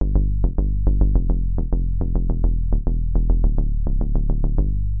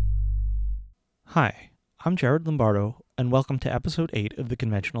Hi, I'm Jared Lombardo, and welcome to Episode 8 of the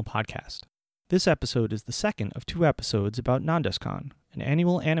Conventional Podcast. This episode is the second of two episodes about NandesCon, an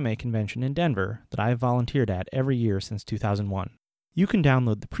annual anime convention in Denver that I have volunteered at every year since 2001. You can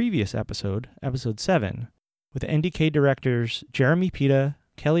download the previous episode, Episode 7, with NDK directors Jeremy Pita,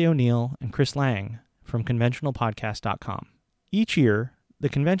 Kelly O'Neill, and Chris Lang from conventionalpodcast.com. Each year, the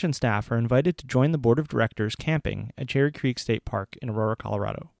convention staff are invited to join the board of directors camping at Cherry Creek State Park in Aurora,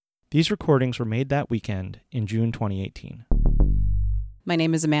 Colorado. These recordings were made that weekend in June 2018. My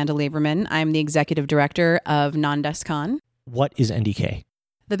name is Amanda Lieberman. I'm the executive director of NandesCon. What is NDK?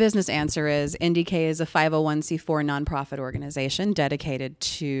 The business answer is NDK is a 501c4 nonprofit organization dedicated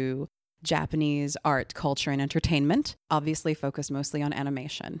to Japanese art, culture, and entertainment, obviously focused mostly on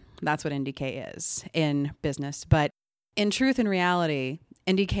animation. That's what NDK is in business. But in truth and reality,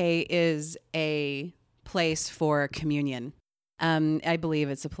 NDK is a place for communion. I believe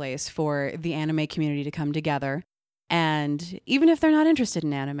it's a place for the anime community to come together. And even if they're not interested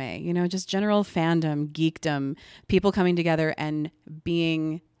in anime, just general fandom, geekdom, people coming together and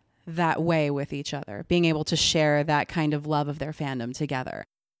being that way with each other, being able to share that kind of love of their fandom together.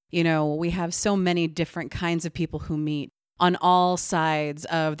 We have so many different kinds of people who meet on all sides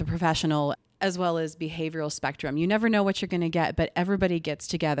of the professional as well as behavioral spectrum. You never know what you're going to get, but everybody gets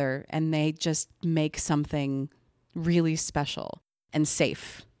together and they just make something really special and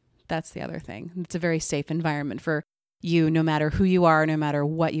safe. That's the other thing. It's a very safe environment for you, no matter who you are, no matter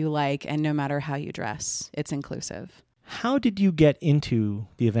what you like, and no matter how you dress. It's inclusive. How did you get into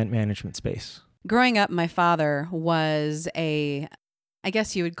the event management space? Growing up, my father was I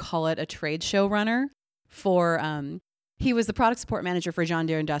guess you would call it a trade show runner he was the product support manager for John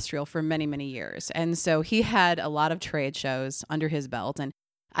Deere Industrial for many, many years. And so he had a lot of trade shows under his belt. And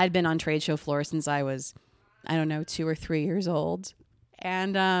I'd been on trade show floor since I was 2 or 3 years old.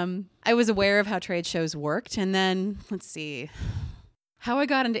 And I was aware of how trade shows worked. And then, let's see, how I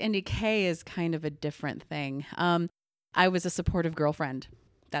got into NDK is kind of a different thing. I was a supportive girlfriend.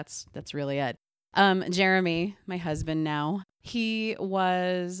 That's really it. Jeremy, my husband now, he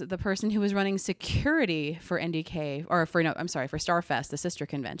was the person who was running security for NDK, for Starfest, the sister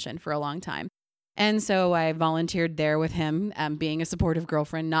convention, for a long time. And so I volunteered there with him, being a supportive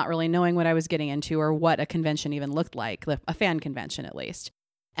girlfriend, not really knowing what I was getting into or what a convention even looked like, a fan convention at least.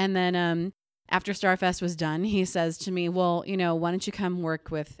 And then after Starfest was done, he says to me, well, why don't you come work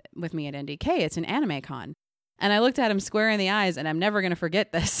with me at NDK? It's an anime con. And I looked at him square in the eyes, and I'm never going to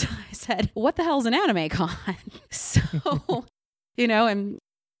forget this. I said, what the hell's an anime con? So, and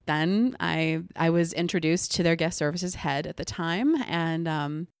then I was introduced to their guest services head at the time,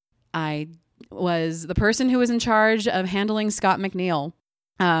 and I was the person who was in charge of handling Scott McNeil.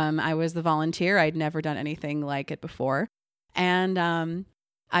 I was the volunteer. I'd never done anything like it before. And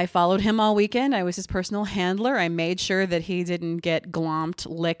I followed him all weekend. I was his personal handler. I made sure that he didn't get glomped,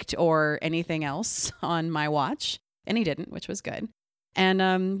 licked, or anything else on my watch. And he didn't, which was good.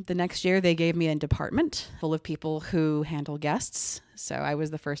 And the next year, they gave me a department full of people who handle guests. So I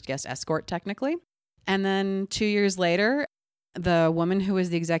was the first guest escort, technically. And then 2 years later, the woman who was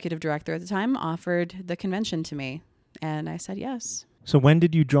the executive director at the time offered the convention to me. And I said yes. So when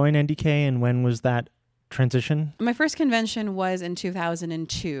did you join NDK, and when was that transition? My first convention was in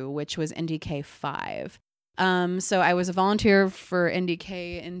 2002, which was NDK 5. So I was a volunteer for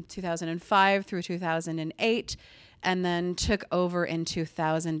NDK in 2005 through 2008, and then took over in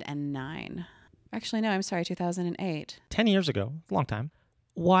 2009. Actually, no, I'm sorry, 2008. 10 years ago. A long time.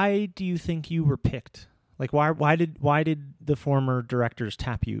 Why do you think you were picked? Like, why did the former directors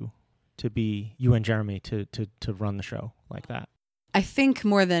tap you to be, you and Jeremy, to run the show like that? I think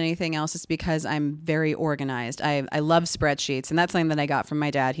more than anything else, it's because I'm very organized. I love spreadsheets, and that's something that I got from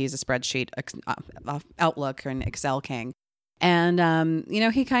my dad. He's a spreadsheet Outlook and Excel king, and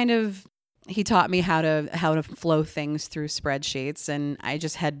he taught me how to flow things through spreadsheets. And I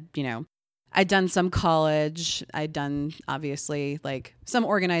just had I'd done some college. I'd done obviously like some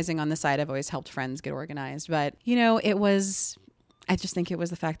organizing on the side. I've always helped friends get organized, but I just think it was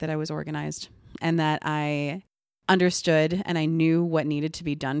the fact that I was organized and that I understood and I knew what needed to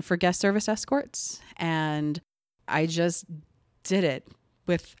be done for guest service escorts. And I just did it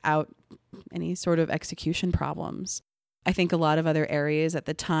without any sort of execution problems. I think a lot of other areas at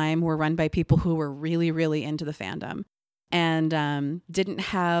the time were run by people who were really, really into the fandom and didn't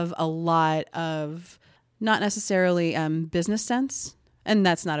have a lot of, not necessarily business sense. And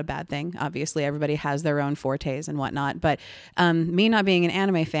that's not a bad thing. Obviously, everybody has their own fortes and whatnot. But me not being an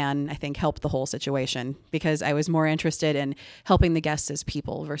anime fan, I think, helped the whole situation because I was more interested in helping the guests as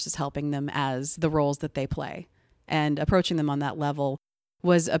people versus helping them as the roles that they play. And approaching them on that level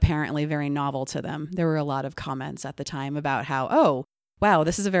was apparently very novel to them. There were a lot of comments at the time about how, oh, wow,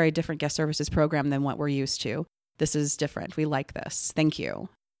 this is a very different guest services program than what we're used to. This is different. We like this. Thank you.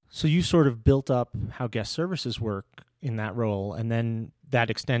 So you sort of built up how guest services work in that role, and then that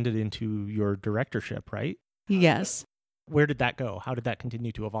extended into your directorship, right? Yes. Where did that go? How did that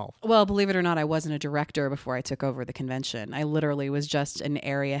continue to evolve? Well, believe it or not, I wasn't a director before I took over the convention. I literally was just an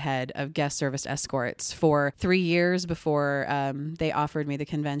area head of guest service escorts for 3 years before they offered me the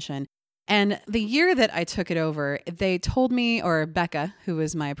convention. And the year that I took it over, they told me, or Becca, who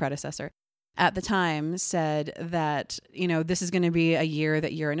was my predecessor at the time, said that, this is going to be a year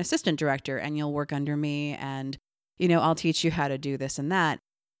that you're an assistant director and you'll work under me and, I'll teach you how to do this and that.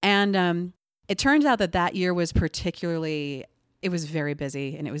 And it turns out that year was it was very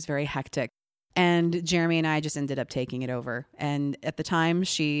busy and it was very hectic. And Jeremy and I just ended up taking it over. And at the time,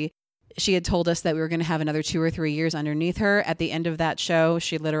 she had told us that we were going to have another 2 or 3 years underneath her. At the end of that show,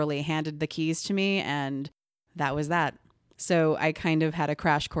 she literally handed the keys to me, and that was that. So I kind of had a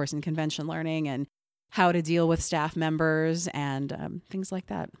crash course in convention learning and how to deal with staff members and things like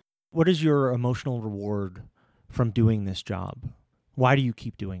that. What is your emotional reward from doing this job? Why do you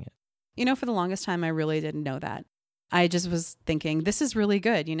keep doing it? For the longest time, I really didn't know that. I just was thinking, this is really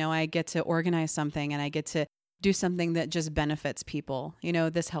good. I get to organize something and I get to do something that just benefits people.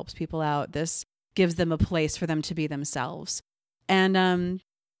 This helps people out. This gives them a place for them to be themselves. And,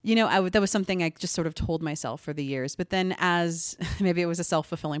 that was something I just sort of told myself for the years. But then as maybe it was a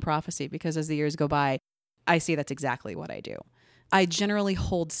self-fulfilling prophecy, because as the years go by, I see that's exactly what I do. I generally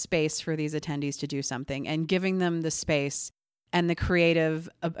hold space for these attendees to do something, and giving them the space and the creative,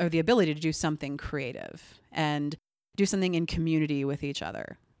 or the ability to do something creative and do something in community with each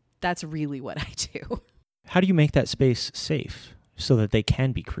other. That's really what I do. How do you make that space safe so that they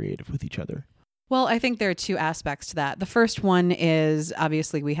can be creative with each other? Well, I think there are 2 aspects to that. The first one is,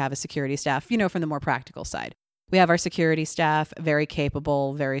 obviously, we have a security staff, from the more practical side. We have our security staff, very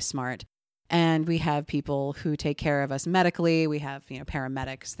capable, very smart. And we have people who take care of us medically. We have,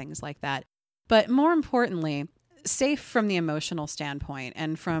 paramedics, things like that. But more importantly, safe from the emotional standpoint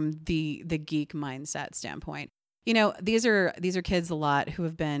and from the geek mindset standpoint. These are kids a lot who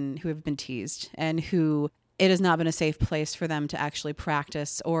have been teased, and who it has not been a safe place for them to actually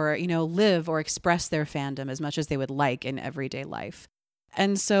practice or, live or express their fandom as much as they would like in everyday life.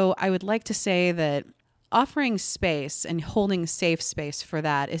 And so I would like to say that offering space and holding safe space for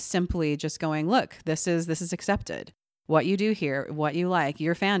that is simply just going, look, this is accepted. What you do here, what you like,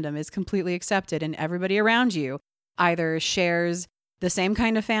 your fandom is completely accepted, and everybody around you either shares the same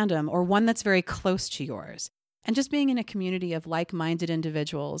kind of fandom or one that's very close to yours. And just being in a community of like-minded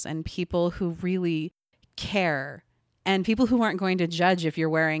individuals and people who really care, and people who aren't going to judge if you're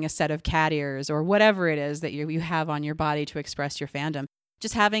wearing a set of cat ears or whatever it is that you have on your body to express your fandom.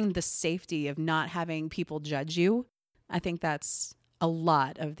 Just having the safety of not having people judge you, I think that's a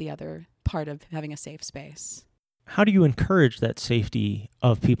lot of the other part of having a safe space. How do you encourage that safety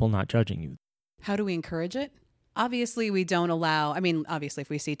of people not judging you? How do we encourage it? Obviously, we don't allow, obviously, if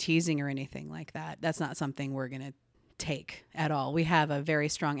we see teasing or anything like that, that's not something we're going to take at all. We have a very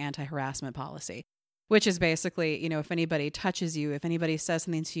strong anti-harassment policy, which is basically, if anybody touches you, if anybody says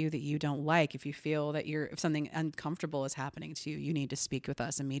something to you that you don't like, if you feel that if something uncomfortable is happening to you, you need to speak with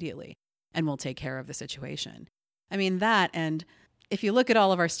us immediately, and we'll take care of the situation. That, and if you look at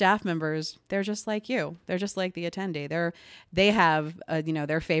all of our staff members, they're just like you. They're just like the attendee. They have,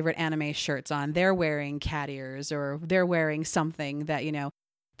 their favorite anime shirts on. They're wearing cat ears, or they're wearing something that,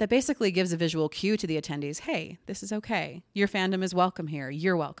 that basically gives a visual cue to the attendees. Hey, this is okay. Your fandom is welcome here.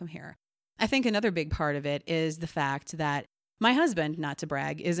 You're welcome here. I think another big part of it is the fact that my husband, not to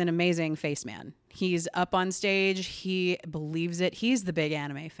brag, is an amazing face man. He's up on stage. He believes it. He's the big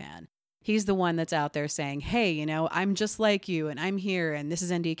anime fan. He's the one that's out there saying, hey, I'm just like you, and I'm here, and this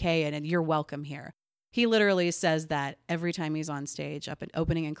is NDK, and you're welcome here. He literally says that every time he's on stage, up at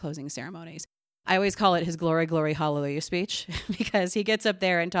opening and closing ceremonies. I always call it his glory, glory, hallelujah speech, because he gets up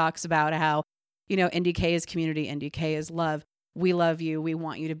there and talks about how, NDK is community, NDK is love. We love you. We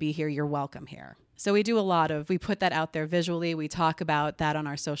want you to be here. You're welcome here. So we put that out there visually. We talk about that on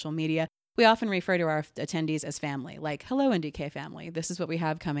our social media. We often refer to our attendees as family, like, hello, NDK family. This is what we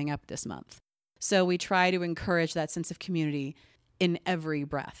have coming up this month. So we try to encourage that sense of community in every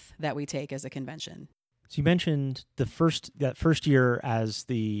breath that we take as a convention. So you mentioned that first year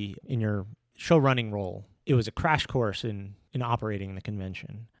in your show running role, it was a crash course in operating the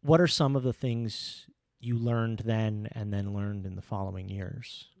convention. What are some of the things you learned then and then learned in the following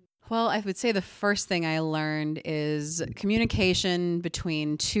years? Well, I would say the first thing I learned is communication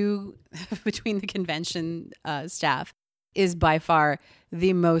between the convention staff is by far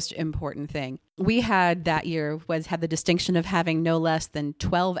the most important thing. We had that year had the distinction of having no less than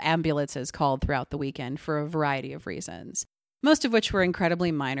 12 ambulances called throughout the weekend for a variety of reasons, most of which were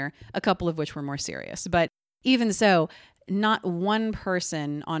incredibly minor, a couple of which were more serious. But even so, not one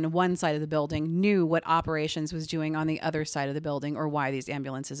person on one side of the building knew what operations was doing on the other side of the building or why these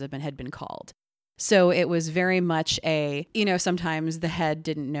ambulances had been called. So it was very much sometimes the head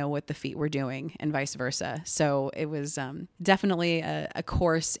didn't know what the feet were doing and vice versa. So it was definitely a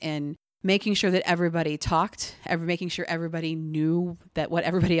course in making sure that everybody talked, making sure everybody knew that what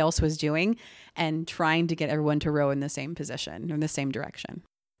everybody else was doing, and trying to get everyone to row in the same position, in the same direction.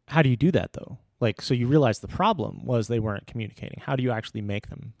 How do you do that, though? So you realized the problem was they weren't communicating. How do you actually make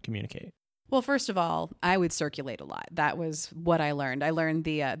them communicate? Well, first of all, I would circulate a lot. That was what I learned. I learned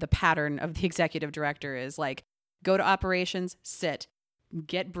the pattern of the executive director is go to operations, sit,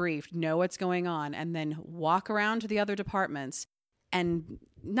 get briefed, know what's going on, and then walk around to the other departments and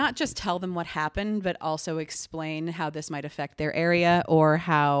not just tell them what happened, but also explain how this might affect their area or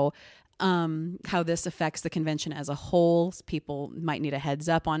how this affects the convention as a whole. People might need a heads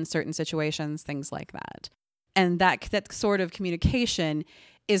up on certain situations, things like that. And that sort of communication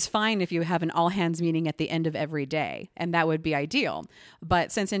is fine if you have an all hands meeting at the end of every day, and that would be ideal.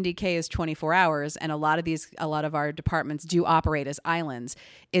 But since NDK is 24 hours and a lot of our departments do operate as islands,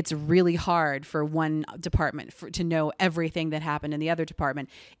 it's really hard for one department to know everything that happened in the other department,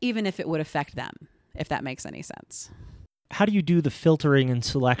 even if it would affect them, if that makes any sense. How do you do the filtering and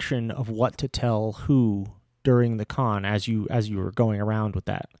selection of what to tell who during the con as you were going around with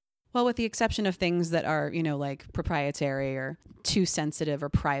that? Well, with the exception of things that are, proprietary or too sensitive or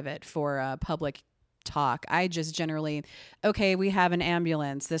private for public talk, I just generally, okay, we have an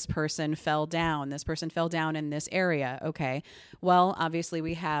ambulance. This person fell down. This person fell down in this area. Okay. Well, obviously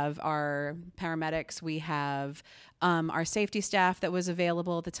we have our paramedics. We have our safety staff that was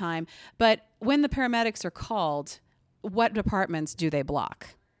available at the time. But when the paramedics are called, what departments do they block?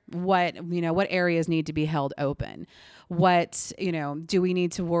 What areas need to be held open? What, do we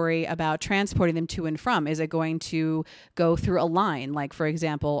need to worry about transporting them to and from? Is it going to go through a line, like, for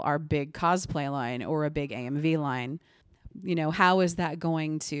example, our big cosplay line or a big AMV line? How is it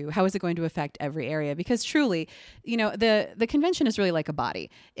going to affect every area? Because truly, the convention is really like a body.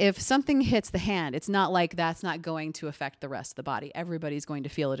 If something hits the hand, it's not like that's not going to affect the rest of the body. Everybody's going to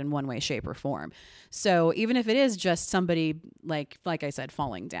feel it in one way, shape, or form. So even if it is just somebody, like I said,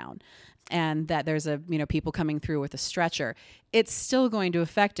 falling down, and that there's people coming through with a stretcher, it's still going to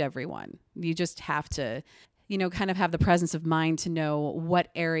affect everyone. You just have to kind of have the presence of mind to know what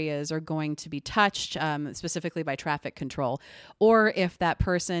areas are going to be touched, specifically by traffic control, or if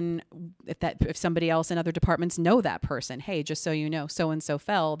somebody else in other departments know that person, hey, just so you know, so-and-so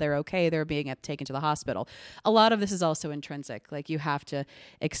fell, they're okay, they're being taken to the hospital. A lot of this is also intrinsic. Like, you have to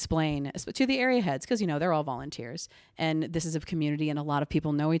explain to the area heads, because, they're all volunteers, and this is a community and a lot of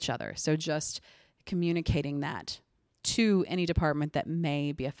people know each other. So just communicating that to any department that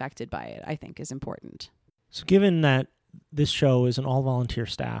may be affected by it, I think, is important. So given that this show is an all-volunteer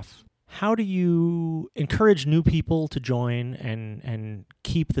staff, how do you encourage new people to join and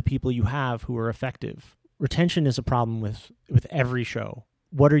keep the people you have who are effective? Retention is a problem with every show.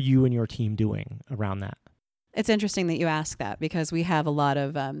 What are you and your team doing around that? It's interesting that you ask that, because we have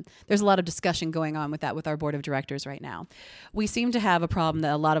there's a lot of discussion going on with that with our board of directors right now. We seem to have a problem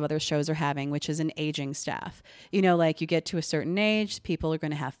that a lot of other shows are having, which is an aging staff. You get to a certain age, people are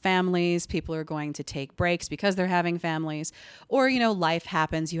going to have families, people are going to take breaks because they're having families, or, life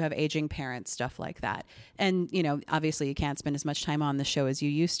happens, you have aging parents, stuff like that. And, obviously you can't spend as much time on the show as you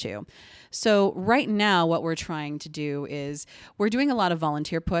used to. So right now what we're trying to do is we're doing a lot of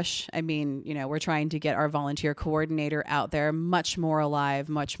volunteer push. I mean, we're trying to get our volunteer coordinator out there much more alive,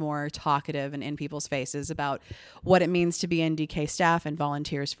 much more talkative and in people's faces about what it means to be NDK staff and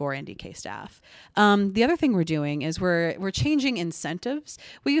volunteers for NDK staff. The other thing we're doing is we're changing incentives.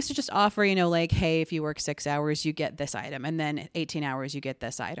 We used to just offer, hey, if you work 6 hours, you get this item, and then 18 hours, you get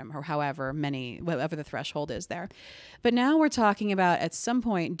this item, or whatever the threshold is there. But now we're talking about at some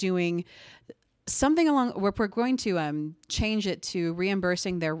point doing something along where we're going to change it to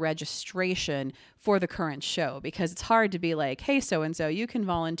reimbursing their registration for the current show, because it's hard to be like, hey, so-and-so, you can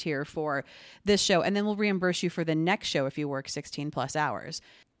volunteer for this show, and then we'll reimburse you for the next show if you work 16 plus hours.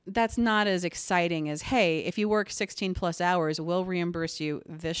 That's not as exciting as, hey, if you work 16 plus hours, we'll reimburse you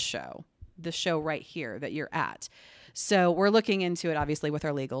this show right here that you're at. So we're looking into it, obviously, with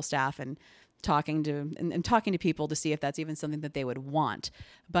our legal staff and talking to people to see if that's even something that they would want.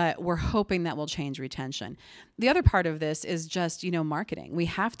 But we're hoping that will change retention. The other part of this is just, marketing. We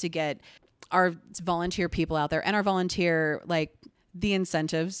have to get our volunteer people out there and our volunteer, like the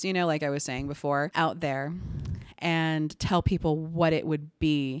incentives, you know, like I was saying before, out there, and tell people what it would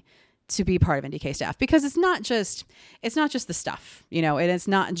be to be part of NDK staff, because it's not just the stuff, you know, and it's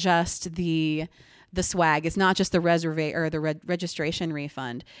not just the swag. It's not just the registration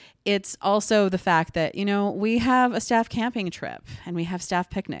refund. It's also the fact that, you know, we have a staff camping trip and we have staff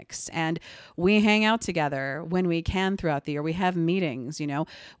picnics and we hang out together when we can throughout the year. We have meetings, you know,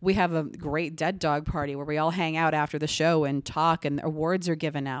 we have a great dead dog party where we all hang out after the show and talk, and awards are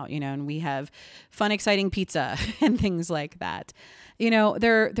given out, you know, and we have fun, exciting pizza and things like that. You know,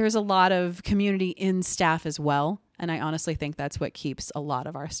 there's a lot of community in staff as well. And I honestly think that's what keeps a lot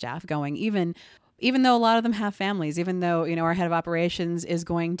of our staff going, even though a lot of them have families, even though, you know, our head of operations is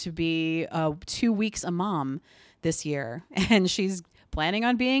going to be 2 weeks a mom this year, and she's planning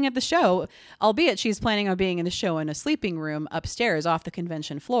on being at the show, albeit she's planning on being in the show in a sleeping room upstairs off the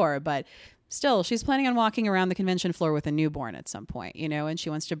convention floor. But still, she's planning on walking around the convention floor with a newborn at some point, you know, and she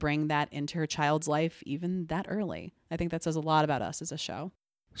wants to bring that into her child's life even that early. I think that says a lot about us as a show.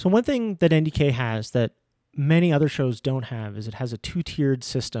 So one thing that NDK has that many other shows don't have is it has a 2-tiered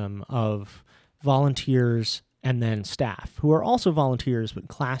system of volunteers and then staff who are also volunteers but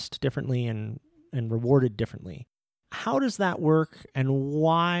classed differently and rewarded differently. How does that work, and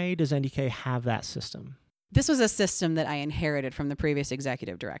why does NDK have that system? This was a system that I inherited from the previous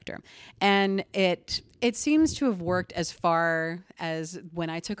executive director, and it seems to have worked as far as when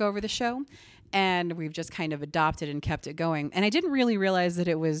I took over the show, and we've just kind of adopted and kept it going. And I didn't really realize that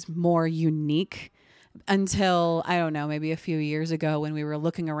it was more unique until, I don't know, maybe a few years ago when we were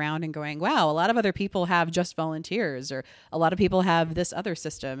looking around and going, wow, a lot of other people have just volunteers, or a lot of people have this other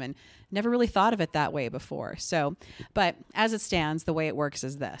system, and never really thought of it that way before. So, but as it stands, the way it works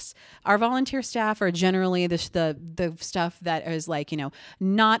is this. Our volunteer staff are generally the stuff that is like, you know,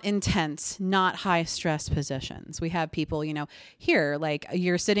 not intense, not high stress positions. We have people, you know, here, like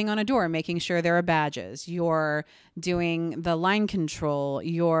you're sitting on a door making sure there are badges. You're doing the line control.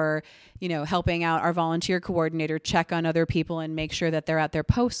 You're, you know, helping out our volunteer coordinator check on other people and make sure that they're at their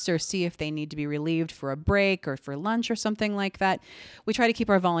posts, or see if they need to be relieved for a break or for lunch or something like that. We try to keep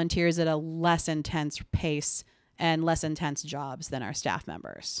our volunteers at a less intense pace and less intense jobs than our staff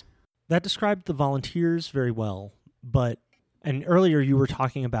members. That described the volunteers very well, and earlier you were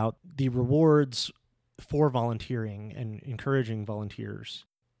talking about the rewards for volunteering and encouraging volunteers.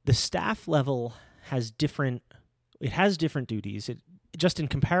 The staff level has different duties. Just in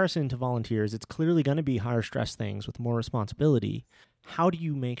comparison to volunteers, it's clearly going to be higher stress things with more responsibility. How do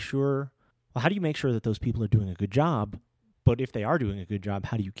you make sure that those people are doing a good job? But if they are doing a good job,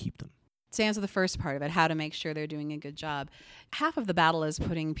 how do you keep them? To answer the first part of it, how to make sure they're doing a good job, half of the battle is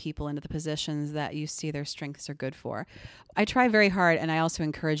putting people into the positions that you see their strengths are good for. I try very hard, and I also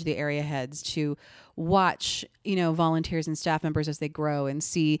encourage the area heads to watch, you know, volunteers and staff members as they grow and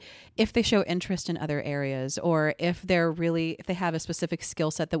see if they show interest in other areas, or if they have a specific skill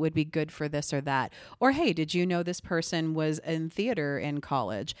set that would be good for this or that. Or, hey, did you know this person was in theater in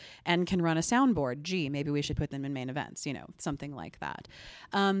college and can run a soundboard? Gee, maybe we should put them in main events, you know, something like that.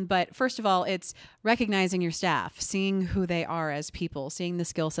 But first of all, it's recognizing your staff, seeing who they are as people, seeing the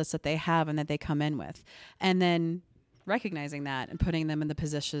skill sets that they have and that they come in with, and then recognizing that and putting them in the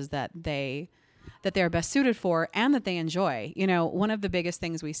positions that they are best suited for and that they enjoy. You know, one of the biggest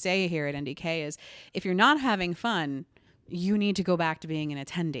things we say here at NDK is if you're not having fun, you need to go back to being an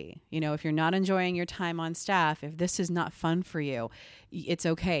attendee. You know, if you're not enjoying your time on staff, if this is not fun for you, it's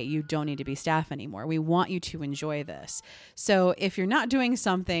okay. You don't need to be staff anymore. We want you to enjoy this. So if you're not doing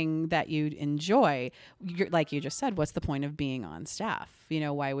something that you enjoy, like you just said, what's the point of being on staff? You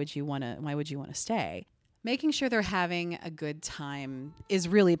know, why would you want to stay? Making sure they're having a good time is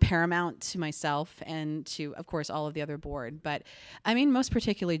really paramount to myself and to, of course, all of the other board. But I mean, most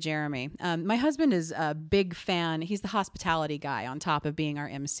particularly Jeremy. My husband is a big fan. He's the hospitality guy on top of being our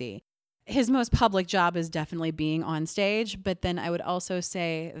MC. His most public job is definitely being on stage. But then I would also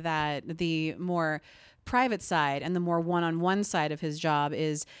say that the more private side and the more one-on-one side of his job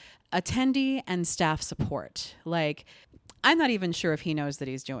is attendee and staff support. Like, I'm not even sure if he knows that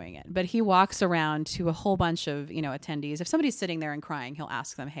he's doing it, but he walks around to a whole bunch of, you know, attendees. If somebody's sitting there and crying, he'll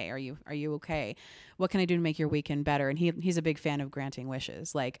ask them, hey, are you okay? What can I do to make your weekend better? And he's a big fan of granting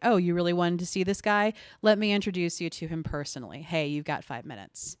wishes. Like, oh, you really wanted to see this guy? Let me introduce you to him personally. Hey, you've got 5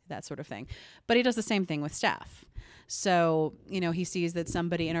 minutes, that sort of thing. But he does the same thing with staff. So, he sees that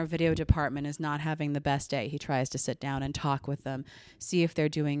somebody in our video department is not having the best day. He tries to sit down and talk with them, see if they're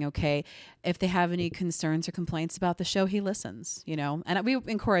doing okay. If they have any concerns or complaints about the show, he listens, And we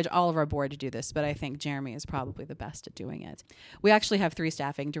encourage all of our board to do this, but I think Jeremy is probably the best at doing it. We actually have 3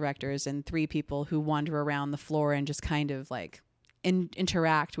 staffing directors and 3 people who wander around the floor and just kind of like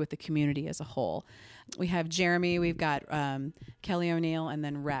interact with the community as a whole. We have Jeremy, we've got Kelly O'Neill, and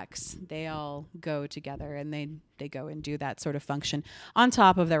then Rex. They all go together and they go and do that sort of function on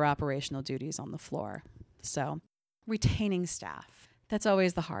top of their operational duties on the floor. So retaining staff, that's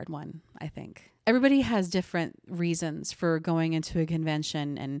always the hard one, I think. Everybody has different reasons for going into a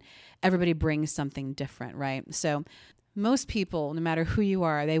convention, and everybody brings something different, right? So most people, no matter who you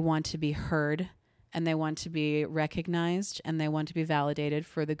are, they want to be heard, and they want to be recognized, and they want to be validated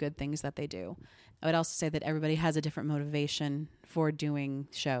for the good things that they do. I would also say that everybody has a different motivation for doing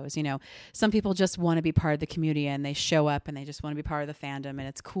shows. Some people just want to be part of the community, and they show up and they just want to be part of the fandom, and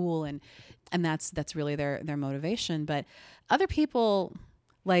it's cool, and that's really their motivation. But other people,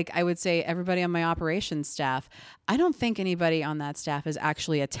 like I would say everybody on my operations staff, I don't think anybody on that staff has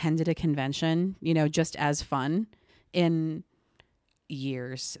actually attended a convention, just as fun in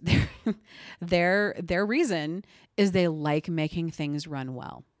years. Their reason is they like making things run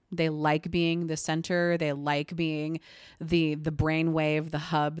well. They like being the center. They like being the brainwave, the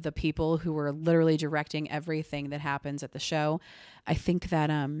hub, the people who are literally directing everything that happens at the show. I think that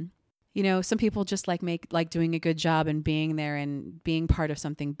some people just like doing a good job and being there and being part of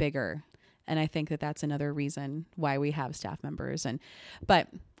something bigger. And I think that that's another reason why we have staff members. But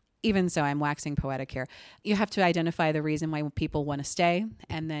even so, I'm waxing poetic here. You have to identify the reason why people want to stay,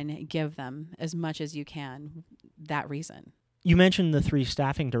 and then give them as much as you can that reason. You mentioned the 3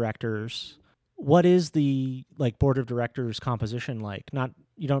 staffing directors. What is the board of directors composition like?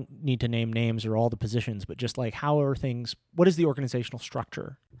 You don't need to name names or all the positions, but just how are things? What is the organizational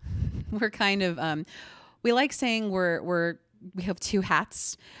structure? We're kind of we like saying we have 2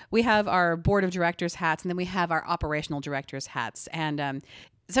 hats. We have our board of directors hats, and then we have our operational directors hats. And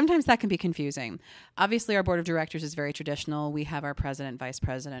sometimes that can be confusing. Obviously, our board of directors is very traditional. We have our president, vice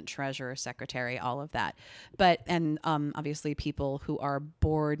president, treasurer, secretary, all of that. And obviously people who are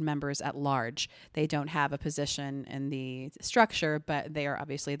board members at large, they don't have a position in the structure, but they are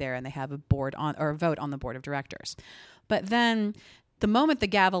obviously there, and they have a vote on the board of directors. But then the moment the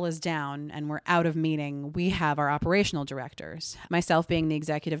gavel is down and we're out of meeting, we have our operational directors. Myself being the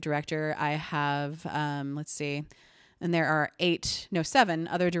executive director, I have, and there are 7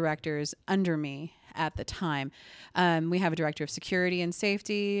 other directors under me at the time. We have a director of security and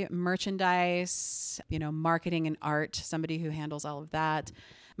safety, merchandise, marketing and art, somebody who handles all of that.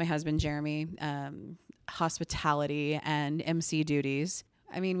 My husband, Jeremy, hospitality and MC duties.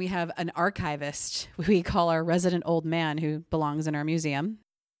 We have an archivist we call our resident old man, who belongs in our museum.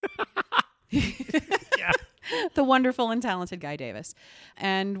 Yeah. The wonderful and talented Guy Davis.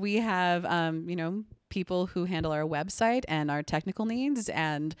 And we have, people who handle our website and our technical needs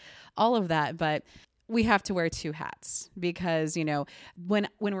and all of that. But we have to wear 2 hats because, when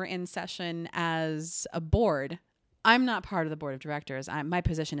we're in session as a board, I'm not part of the board of directors. My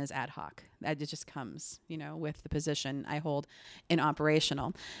position is ad hoc. It just comes, with the position I hold in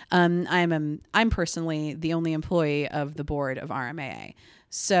operational. I'm personally the only employee of the board of RMAA.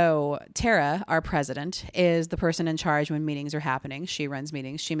 So Tara, our president, is the person in charge when meetings are happening. She runs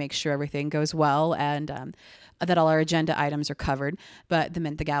meetings. She makes sure everything goes well and that all our agenda items are covered. But the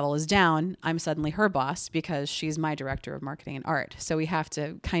minute the gavel is down, I'm suddenly her boss because she's my director of marketing and art. So we have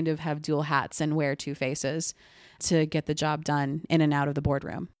to kind of have dual hats and wear 2 faces to get the job done in and out of the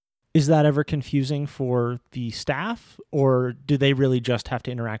boardroom. Is that ever confusing for the staff, or do they really just have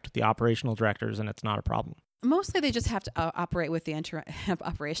to interact with the operational directors and it's not a problem? Mostly they just have to operate with the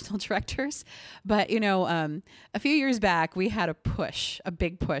operational directors. But, a few years back, we had a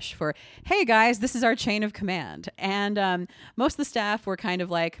big push for, hey, guys, this is our chain of command. And most of the staff were kind of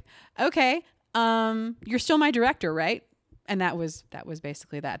like, okay, you're still my director, right? And that was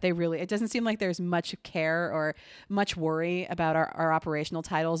basically that. It doesn't seem like there's much care or much worry about our operational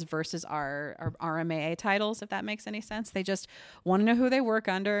titles versus our RMAA titles, if that makes any sense. They just want to know who they work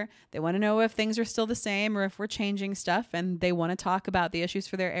under. They want to know if things are still the same or if we're changing stuff, and they want to talk about the issues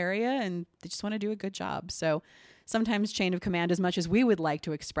for their area, and they just want to do a good job. So sometimes chain of command, as much as we would like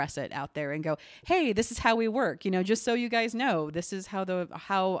to express it out there and go, hey, this is how we work, just so you guys know, this is how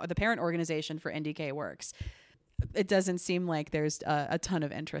the parent organization for NDK works. It doesn't seem like there's a ton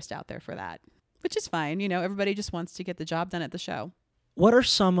of interest out there for that, which is fine. Everybody just wants to get the job done at the show. What are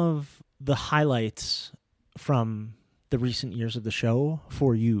some of the highlights from the recent years of the show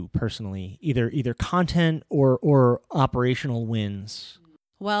for you personally, either content or operational wins?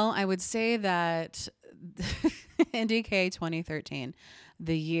 Well, I would say that NDK 2013,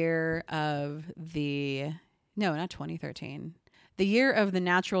 the year of not 2013, the year of the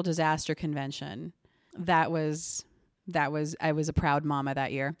natural disaster convention, I was a proud mama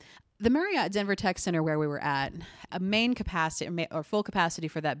that year. The Marriott Denver Tech Center where we were at, a main capacity or full capacity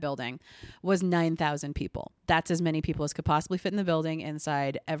for that building was 9,000 people. That's as many people as could possibly fit in the building,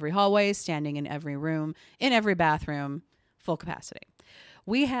 inside every hallway, standing in every room, in every bathroom, full capacity.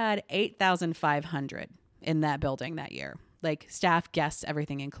 We had 8,500 in that building that year, like staff, guests,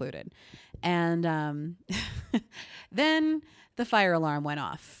 everything included. And then the fire alarm went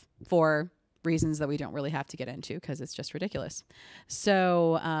off for reasons that we don't really have to get into because it's just ridiculous.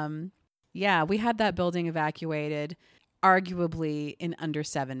 So, we had that building evacuated arguably in under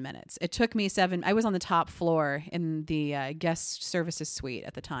 7 minutes. It took me I was on the top floor in the guest services suite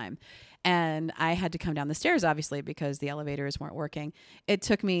at the time, and I had to come down the stairs, obviously, because the elevators weren't working. It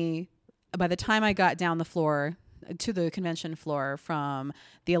took me, by the time I got down the floor to the convention floor from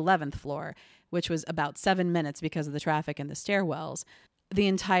the 11th floor, which was about 7 minutes because of the traffic and the stairwells, the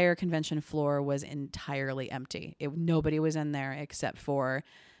entire convention floor was entirely empty. Nobody was in there except for,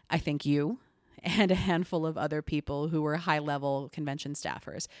 I think, you and a handful of other people who were high-level convention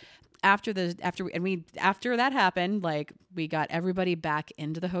staffers. After that happened, like, we got everybody back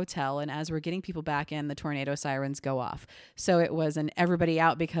into the hotel, and as we're getting people back in, the tornado sirens go off. So it was an everybody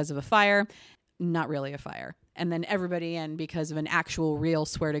out because of a fire, not really a fire, and then everybody in because of an actual, real,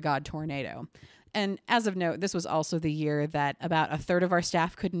 swear-to-God tornado. And as of note, this was also the year that about a third of our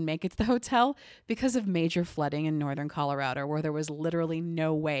staff couldn't make it to the hotel because of major flooding in northern Colorado, where there was literally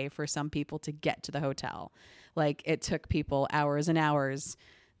no way for some people to get to the hotel. Like, it took people hours and hours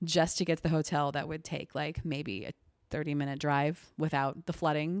just to get to the hotel that would take like maybe a 30-minute drive without the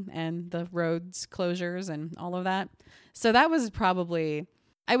flooding and the roads closures and all of that. So that was probably,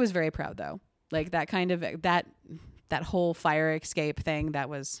 I was very proud though. Like, that kind of, that whole fire escape thing, that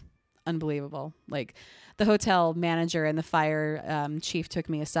was unbelievable. Like, the hotel manager and the fire chief took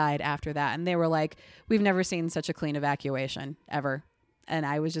me aside after that, and they were like, "We've never seen such a clean evacuation ever." And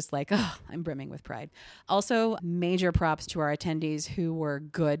I was just like, oh, I'm brimming with pride. Also, major props to our attendees who were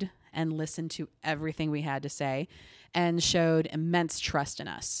good and listened to everything we had to say and showed immense trust in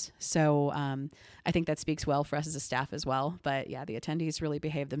us. So I think that speaks well for us as a staff as well. But yeah, the attendees really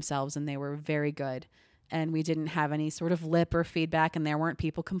behaved themselves, and they were very good. And we didn't have any sort of lip or feedback, and there weren't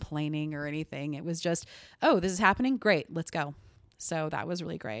people complaining or anything. It was just, oh, this is happening? Great, let's go. So that was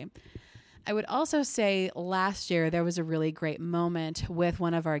really great. I would also say last year there was a really great moment with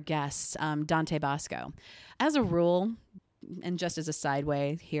one of our guests, Dante Bosco. As a rule, and just as a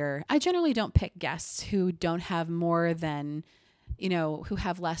sideway here, I generally don't pick guests who don't have more than, who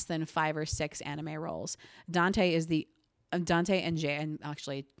have less than 5 or 6 anime roles. Dante and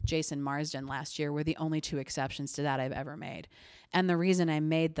actually Jason Marsden last year were the only 2 exceptions to that I've ever made. And the reason I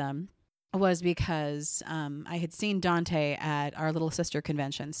made them was because I had seen Dante at our little sister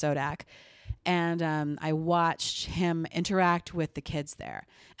convention, SODAC, and I watched him interact with the kids there,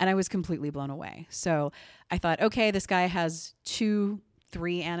 and I was completely blown away. So I thought, okay, this guy has 2-3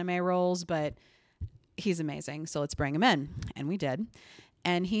 anime roles, but he's amazing, so let's bring him in. And we did.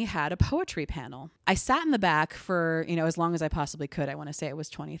 And he had a poetry panel. I sat in the back for, as long as I possibly could. I want to say it was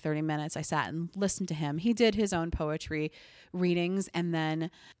 20, 30 minutes. I sat and listened to him. He did his own poetry readings, and then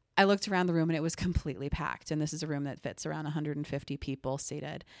I looked around the room and it was completely packed. And this is a room that fits around 150 people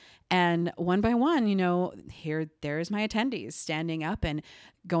seated. And one by one, there's my attendees standing up and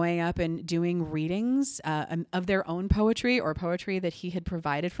going up and doing readings of their own poetry, or poetry that he had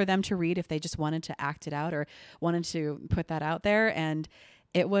provided for them to read if they just wanted to act it out or wanted to put that out there. And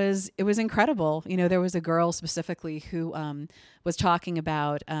it was incredible. There was a girl specifically who was talking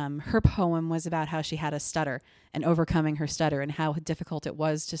about her poem was about how she had a stutter and overcoming her stutter and how difficult it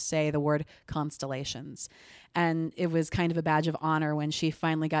was to say the word constellations. And it was kind of a badge of honor when she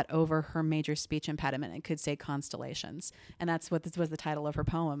finally got over her major speech impediment and could say constellations. And that's what this was, the title of her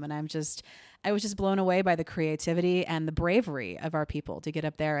poem. And I was just blown away by the creativity and the bravery of our people to get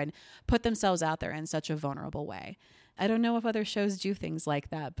up there and put themselves out there in such a vulnerable way. I don't know if other shows do things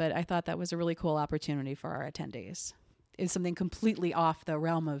like that, but I thought that was a really cool opportunity for our attendees. It's something completely off the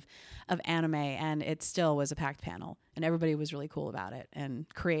realm of anime, and it still was a packed panel, and everybody was really cool about it and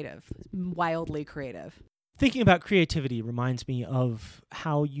creative, wildly creative. Thinking about creativity reminds me of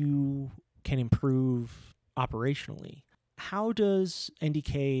how you can improve operationally. How does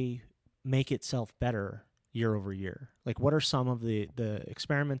NDK make itself better year over year? Like, what are some of the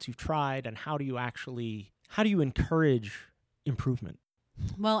experiments you've tried, and how do you actually how do you encourage improvement?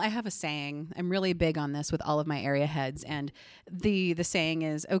 Well, I have a saying. I'm really big on this with all of my area heads. And the saying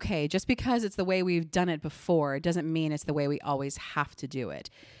is, okay, just because it's the way we've done it before, it doesn't mean it's the way we always have to do it.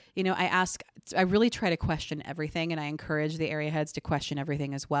 You know, I really try to question everything, and I encourage the area heads to question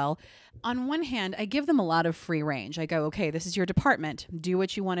everything as well. On one hand, I give them a lot of free range. I go, okay, this is your department. Do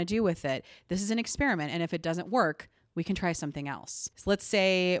what you want to do with it. This is an experiment. And if it doesn't work, we can try something else. So let's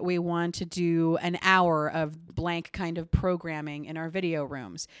say we want to do an hour of blank kind of programming in our video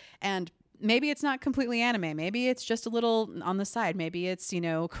rooms. And maybe it's not completely anime. Maybe it's just a little on the side. Maybe it's,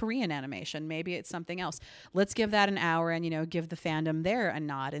 Korean animation. Maybe it's something else. Let's give that an hour and, give the fandom there a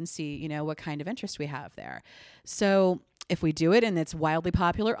nod and see, what kind of interest we have there. So if we do it and it's wildly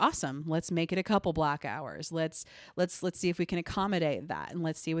popular, awesome. Let's make it a couple block hours. Let's see if we can accommodate that, and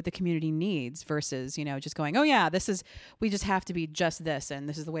let's see what the community needs versus, just going, oh yeah, we just have to be just this, and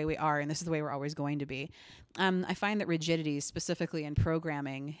this is the way we are, and this is the way we're always going to be. I find that rigidity, specifically in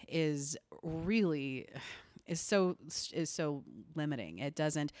programming, is so limiting. It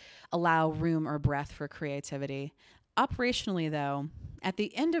doesn't allow room or breath for creativity. Operationally, though, at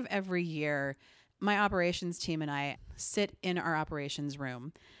the end of every year, my operations team and I sit in our operations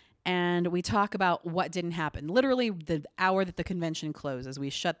room and we talk about what didn't happen. Literally the hour that the convention closes,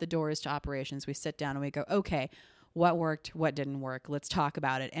 we shut the doors to operations, we sit down and we go, okay, what worked, what didn't work? Let's talk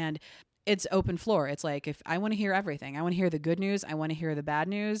about it. And it's open floor. It's like, if I want to hear everything, I want to hear the good news, I want to hear the bad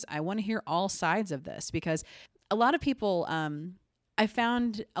news, I want to hear all sides of this, because a lot of people, I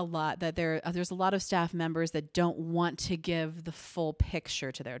found a lot that there's a lot of staff members that don't want to give the full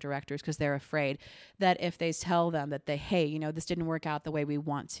picture to their directors because they're afraid that if they tell them that hey, this didn't work out the way we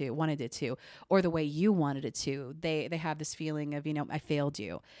wanted it to, or the way you wanted it to, they have this feeling of, I failed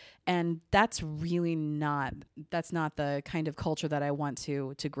you. And that's really not the kind of culture that I want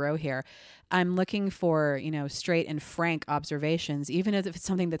to grow here. I'm looking for, straight and frank observations, even if it's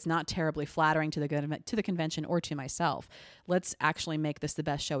something that's not terribly flattering to the convention or to myself. Let's actually make this the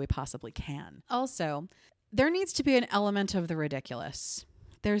best show we possibly can. Also, there needs to be an element of the ridiculous.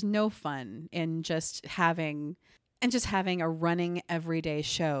 There's no fun in just having a running everyday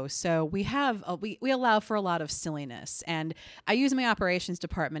show. So we allow for a lot of silliness. And I use my operations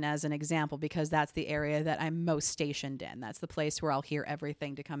department as an example because that's the area that I'm most stationed in. That's the place where I'll hear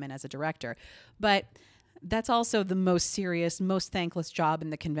everything to come in as a director. But that's also the most serious, most thankless job in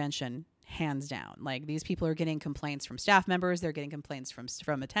the convention, hands down. Like, these people are getting complaints from staff members. They're getting complaints from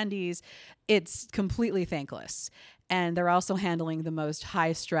attendees. It's completely thankless. And they're also handling the most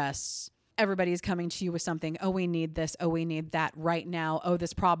high stress. Everybody's coming to you with something. Oh, we need this. Oh, we need that right now. Oh,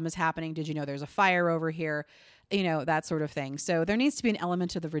 this problem is happening. Did you know there's a fire over here? That sort of thing. So there needs to be an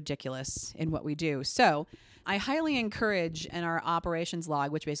element of the ridiculous in what we do. So I highly encourage in our operations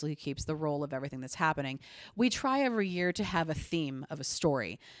log, which basically keeps the roll of everything that's happening, we try every year to have a theme of a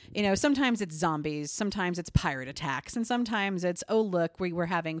story. Sometimes it's zombies, sometimes it's pirate attacks, and sometimes it's, oh, look, we're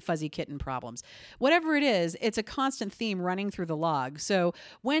having fuzzy kitten problems. Whatever it is, it's a constant theme running through the log. So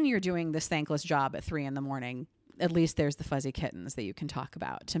when you're doing this thankless job at 3 a.m, at least there's the fuzzy kittens that you can talk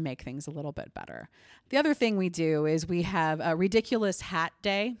about to make things a little bit better. The other thing we do is we have a ridiculous hat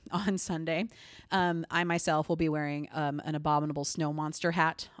day on Sunday. I myself will be wearing an abominable snow monster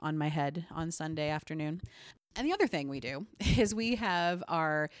hat on my head on Sunday afternoon. And the other thing we do is we have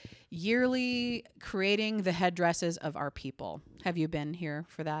our yearly creating the headdresses of our people. Have you been here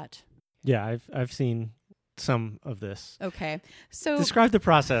for that? Yeah, I've seen some of this. Okay. So describe the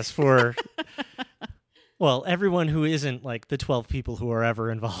process for well, everyone who isn't like the 12 people who are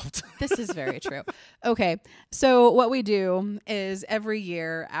ever involved. This is very true. Okay. So what we do is every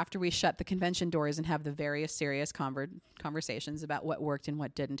year after we shut the convention doors and have the various serious conversations about what worked and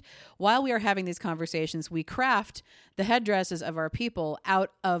what didn't, while we are having these conversations, we craft the headdresses of our people out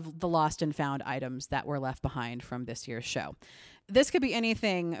of the lost and found items that were left behind from this year's show. This could be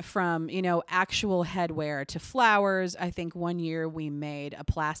anything from, actual headwear to flowers. I think one year we made a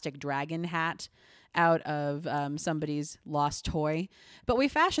plastic dragon hat out of somebody's lost toy. But we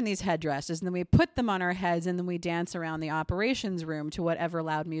fashion these headdresses and then we put them on our heads and then we dance around the operations room to whatever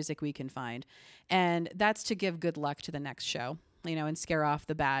loud music we can find. And that's to give good luck to the next show, and scare off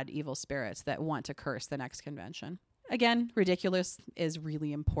the bad, evil spirits that want to curse the next convention. Again, ridiculous is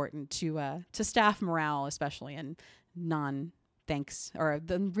really important to staff morale, especially in the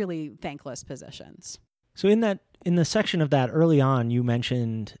really thankless positions. So in the section of that early on, you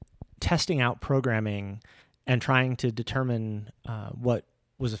mentioned testing out programming and trying to determine what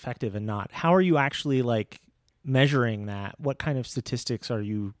was effective and not. How are you actually measuring that? What kind of statistics are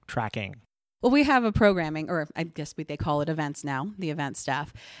you tracking? Well, we have a programming, or I guess they call it events now, the event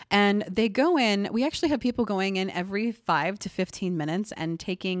staff. And they go in, we actually have people going in every 5 to 15 minutes and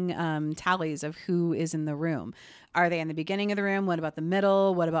taking tallies of who is in the room. Are they in the beginning of the room? What about the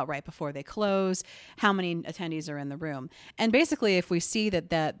middle? What about right before they close? How many attendees are in the room? And basically, if we see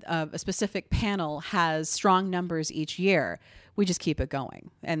that a specific panel has strong numbers each year, we just keep it going.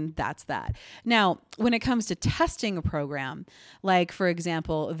 And that's that. Now, when it comes to testing a program, like for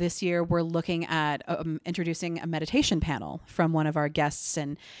example, this year we're looking at introducing a meditation panel from one of our guests.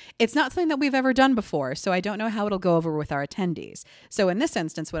 And it's not something that we've ever done before. So I don't know how it'll go over with our attendees. So in this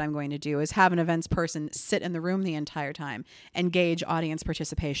instance, what I'm going to do is have an events person sit in the room the entire time and gauge audience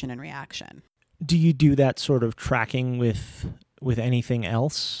participation and reaction. Do you do that sort of tracking with anything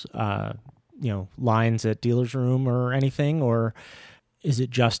else? Lines at dealer's room or anything, or is it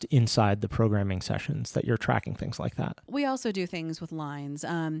just inside the programming sessions that you're tracking things like that? We also do things with lines.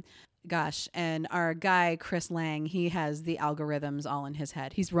 And our guy, Chris Lang, he has the algorithms all in his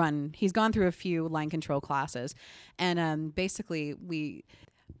head. He's gone through a few line control classes, and basically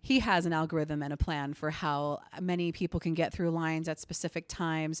he has an algorithm and a plan for how many people can get through lines at specific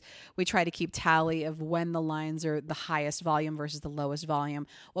times. We try to keep tally of when the lines are the highest volume versus the lowest volume,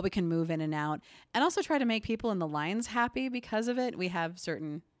 what we can move in and out, and also try to make people in the lines happy because of it. We have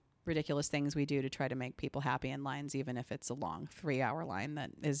certain ridiculous things we do to try to make people happy in lines, even if it's a long 3-hour line that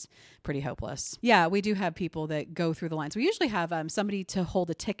is pretty hopeless. Yeah, we do have people that go through the lines. We usually have somebody to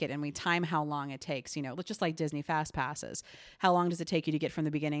hold a ticket, and we time how long it takes, just like Disney Fast Passes. How long does it take you to get from the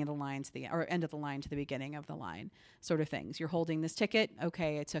beginning of the line to the end of the line to the beginning of the line, sort of things. You're holding this ticket.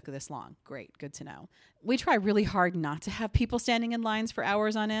 Okay, it took this long. Great, good to know. We try really hard not to have people standing in lines for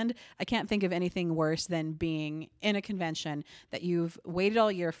hours on end. I can't think of anything worse than being in a convention that you've waited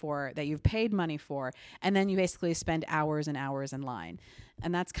all year for, that you've paid money for, and then you basically spend hours and hours in line.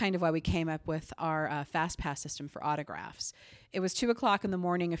 And that's kind of why we came up with our Fast Pass system for autographs. It was 2:00 in the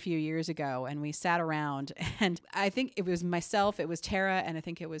morning a few years ago, and we sat around, and I think it was myself, it was Tara, and I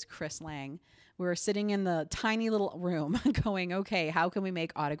think it was Chris Lang. We were sitting in the tiny little room going, okay, how can we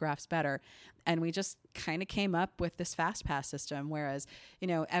make autographs better? And we just kind of came up with this Fast Pass system, whereas,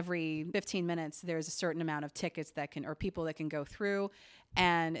 every 15 minutes, there's a certain amount of tickets or people that can go through.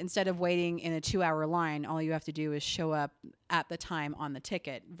 And instead of waiting in a 2-hour line, all you have to do is show up at the time on the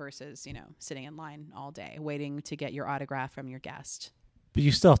ticket versus, sitting in line all day, waiting to get your autograph from your guest. But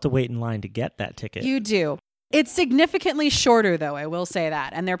you still have to wait in line to get that ticket. You do. It's significantly shorter, though, I will say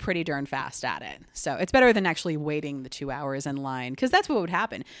that. And they're pretty darn fast at it. So it's better than actually waiting the 2 hours in line, because that's what would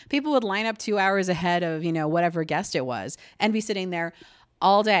happen. People would line up 2 hours ahead of, whatever guest it was and be sitting there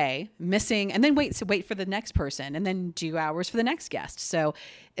all day missing, and then wait for the next person, and then 2 hours for the next guest. So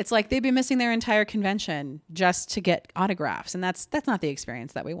it's like they'd be missing their entire convention just to get autographs. And that's not the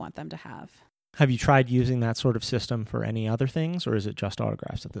experience that we want them to have. Have you tried using that sort of system for any other things, or is it just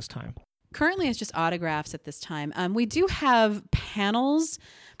autographs at this time? Currently, it's just autographs at this time. We do have panels.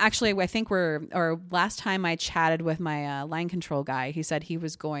 Actually, I think last time I chatted with my line control guy, he said he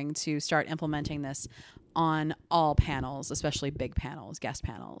was going to start implementing this on all panels, especially big panels, guest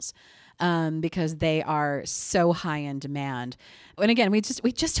panels, because they are so high in demand. And again, we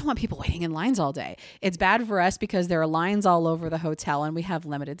just don't want people waiting in lines all day. It's bad for us because there are lines all over the hotel and we have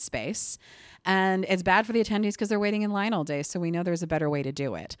limited space. And it's bad for the attendees because they're waiting in line all day. So we know there's a better way to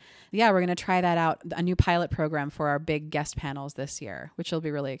do it. Yeah, we're going to try that out, a new pilot program for our big guest panels this year, which will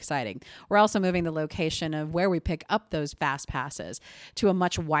be really exciting. We're also moving the location of where we pick up those fast passes to a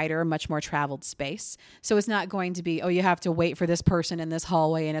much wider, much more traveled space. So it's not going to be, you have to wait for this person in this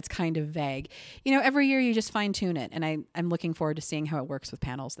hallway and it's kind of vague. Every year you just fine tune it. And I'm looking forward to seeing how it works with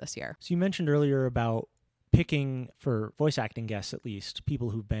panels this year. So you mentioned earlier about picking, for voice acting guests at least,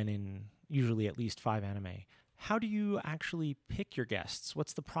 people who've been in usually at least 5 anime. How do you actually pick your guests?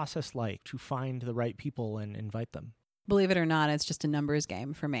 What's the process like to find the right people and invite them? Believe it or not, it's just a numbers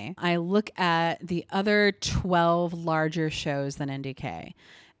game for me. I look at the other 12 larger shows than NDK.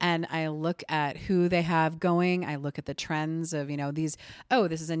 And I look at who they have going. I look at the trends of, this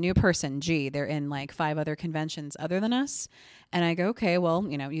is a new person. Gee, they're in like 5 other conventions other than us. And I go, okay, well,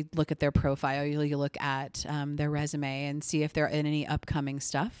 you look at their profile, you look at their resume and see if they're in any upcoming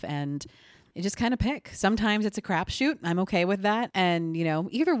stuff. And you just kind of pick. Sometimes it's a crapshoot. I'm okay with that. And,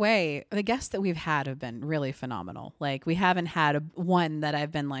 either way, the guests that we've had have been really phenomenal. Like, we haven't had one that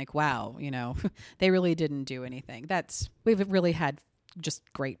I've been like, wow, they really didn't do anything. We've really had just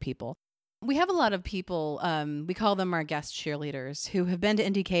great people. We have a lot of people, we call them our guest cheerleaders, who have been to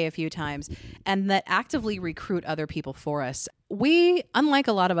NDK a few times and that actively recruit other people for us. we, unlike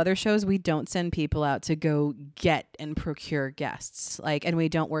a lot of other shows, we don't send people out to go get and procure guests. And we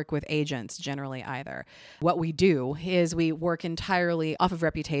don't work with agents generally either. What we do is we work entirely off of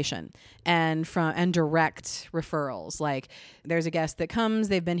reputation and direct referrals. Like, there's a guest that comes,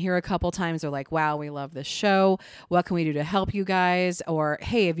 they've been here a couple times, they're like, wow, we love this show. What can we do to help you guys? Or,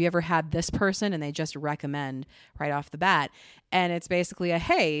 hey, have you ever had this person? And they just recommend right off the bat. And it's basically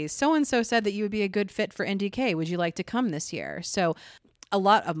hey, so-and-so said that you would be a good fit for NDK. Would you like to come this year? So a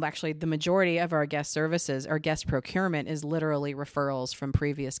lot of, actually, the majority of our guest services, our guest procurement, is literally referrals from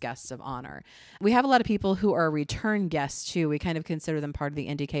previous guests of honor. We have a lot of people who are return guests too. We kind of consider them part of the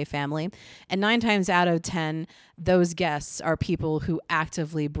NDK family. And 9 times out of 10, those guests are people who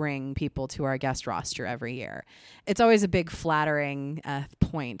actively bring people to our guest roster every year. It's always a big flattering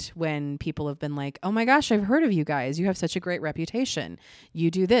point when people have been like, oh my gosh, I've heard of you guys. You have such a great reputation.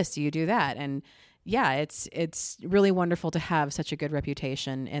 You do this, you do that. And yeah, it's really wonderful to have such a good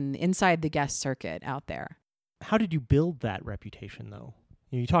reputation inside the guest circuit out there. How did you build that reputation, though?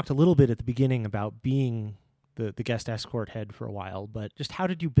 You talked a little bit at the beginning about being the guest escort head for a while, but just how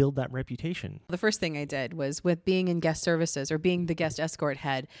did you build that reputation? The first thing I did was with being in guest services or being the guest escort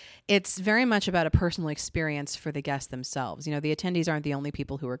head, it's very much about a personal experience for the guests themselves. The attendees aren't the only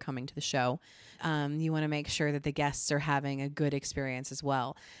people who are coming to the show. You want to make sure that the guests are having a good experience as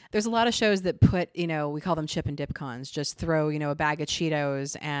well. There's a lot of shows that put, we call them chip and dip cons, just throw, a bag of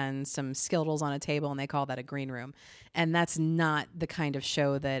Cheetos and some Skittles on a table and they call that a green room. And that's not the kind of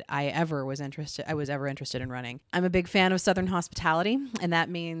show that I was ever interested in running. I'm a big fan of Southern hospitality, and that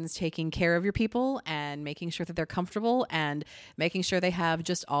means taking care of your people and making sure that they're comfortable and making sure they have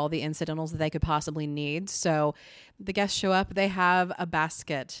just all the incidentals that they could possibly need. So the guests show up, they have a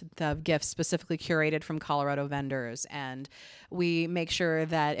basket of gifts specifically curated from Colorado vendors, and we make sure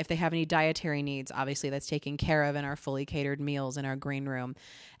that if they have any dietary needs, obviously that's taken care of in our fully catered meals in our green room.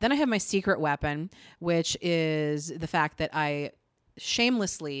 Then I have my secret weapon, which is the fact that I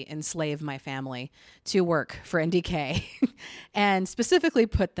shamelessly enslave my family to work for NDK and specifically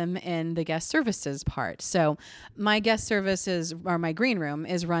put them in the guest services part. So my guest services, or my green room,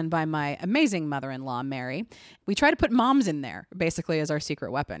 is run by my amazing mother-in-law, Mary. We try to put moms in there basically as our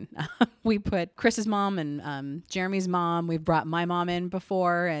secret weapon. We put Chris's mom and Jeremy's mom. We've brought my mom in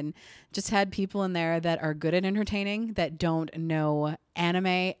before and just had people in there that are good at entertaining, that don't know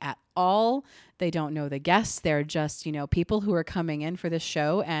anime at all. They don't know the guests. They're just, people who are coming in for this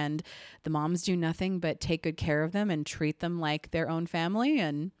show, and the moms do nothing but take good care of them and treat them like their own family.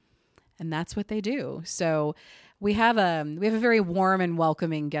 And that's what they do. So we have a very warm and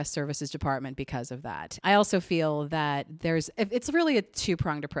welcoming guest services department because of that. I also feel that it's really a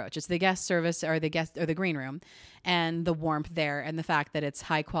two-pronged approach. It's the guest service or the green room and the warmth there and the fact that it's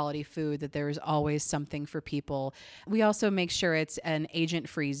high quality food, that there's always something for people. We also make sure it's an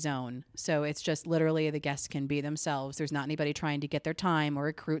agent-free zone. So it's just literally the guests can be themselves. There's not anybody trying to get their time or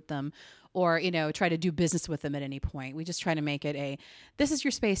recruit them or, try to do business with them at any point. We just try to make it this is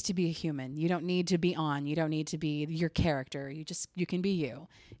your space to be a human. You don't need to be on. You don't need to be your character. You can be you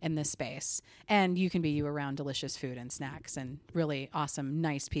in this space. And you can be you around delicious food and snacks and really awesome,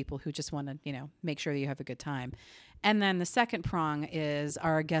 nice people who just want to, make sure that you have a good time. And then the second prong is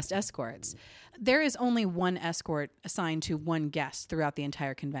our guest escorts. There is only one escort assigned to one guest throughout the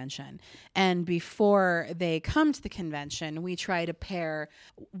entire convention. And before they come to the convention, we try to pair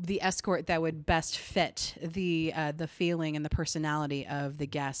the escort that would best fit the feeling and the personality of the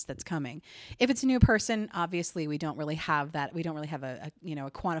guest that's coming. If it's a new person, obviously we don't really have that. We don't really have a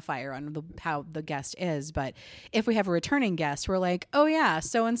quantifier on how the guest is. But if we have a returning guest, we're like, oh yeah,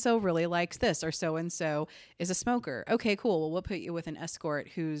 so-and-so really likes this, or so-and-so is a smoker. Okay, cool. Well, we'll put you with an escort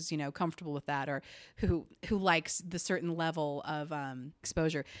who's, comfortable with that, or who likes the certain level of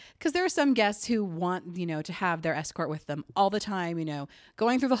exposure. Because there are some guests who want, to have their escort with them all the time,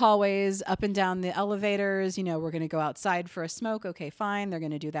 going through the hallways, up and down the elevators, we're going to go outside for a smoke. Okay, fine. They're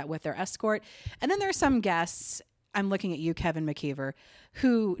going to do that with their escort. And then there are some guests, I'm looking at you, Kevin McKeever,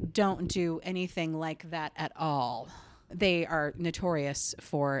 who don't do anything like that at all. They are notorious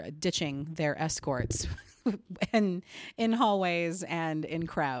for ditching their escorts in hallways and in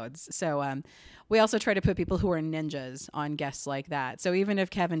crowds. So we also try to put people who are ninjas on guests like that. So even if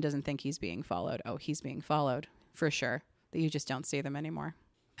Kevin doesn't think he's being followed, he's being followed for sure. That you just don't see them anymore.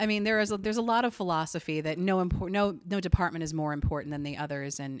 I mean, there's a lot of philosophy that no department is more important than the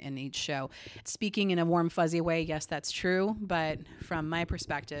others in each show. Speaking in a warm, fuzzy way, yes, that's true. But from my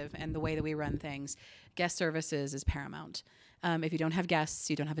perspective and the way that we run things, guest services is paramount. If you don't have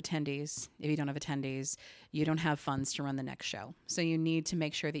guests, you don't have attendees. If you don't have attendees, you don't have funds to run the next show. So you need to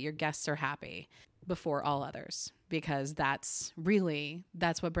make sure that your guests are happy before all others. because that's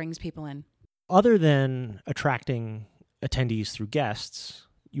what brings people in. Other than attracting attendees through guests,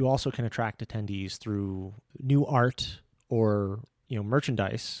 you also can attract attendees through new art or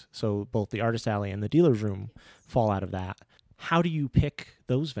merchandise. So both the Artist Alley and the Dealer's Room fall out of that. How do you pick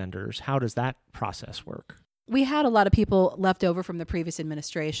those vendors? How does that process work? We had a lot of people left over from the previous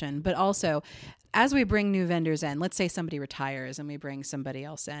administration, but also as we bring new vendors in, let's say somebody retires and we bring somebody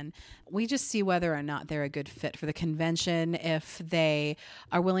else in, we just see whether or not they're a good fit for the convention, if they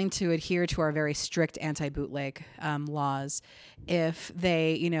are willing to adhere to our very strict anti-bootleg laws, if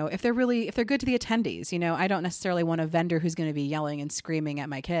they, if they're good to the attendees. I don't necessarily want a vendor who's going to be yelling and screaming at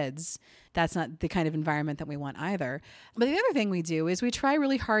my kids. That's not the kind of environment that we want either. But the other thing we do is we try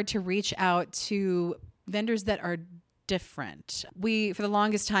really hard to reach out to vendors that are different. For the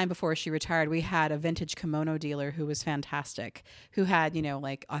longest time before she retired, we had a vintage kimono dealer who was fantastic, who had,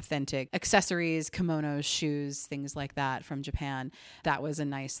 like authentic accessories, kimonos, shoes, things like that from Japan. That was a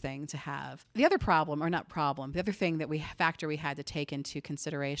nice thing to have. The other factor we had to take into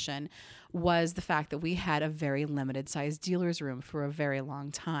consideration was the fact that we had a very limited sized dealer's room for a very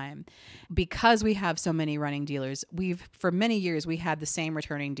long time. Because we have so many running dealers, for many years, we had the same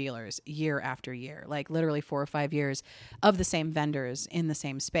returning dealers year after year, like literally 4 or 5 years of the same vendors in the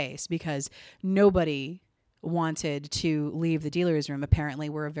same space, because nobody wanted to leave the dealer's room. Apparently,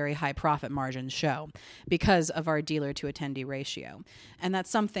 we're a very high profit margin show because of our dealer to attendee ratio. And that's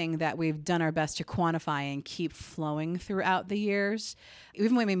something that we've done our best to quantify and keep flowing throughout the years.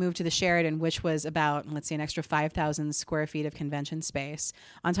 Even when we moved to the Sheraton, which was about, an extra 5,000 square feet of convention space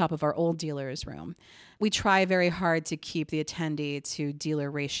on top of our old dealer's room, we try very hard to keep the attendee to dealer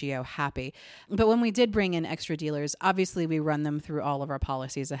ratio happy. But when we did bring in extra dealers, obviously we run them through all of our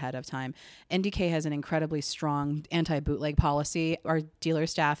policies ahead of time. NDK has an incredibly strong anti-bootleg policy. Our dealer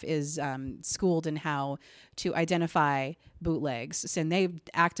staff is schooled in how to identify bootlegs, and they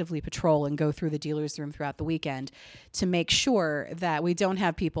actively patrol and go through the dealer's room throughout the weekend to make sure that we don't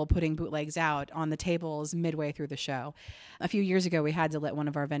have people putting bootlegs out on the tables midway through the show. A few years ago, we had to let one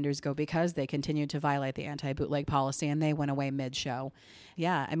of our vendors go because they continued to violate the anti-bootleg policy, and they went away mid-show.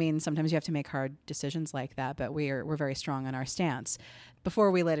 Yeah, sometimes you have to make hard decisions like that, but we're very strong on our stance.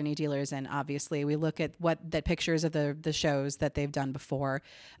 Before we let any dealers in, obviously, we look at the pictures of the shows that they've done before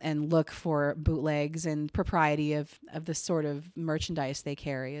and look for bootlegs and propriety of the sort of merchandise they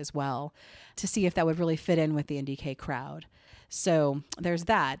carry as well to see if that would really fit in with the NDK crowd. So there's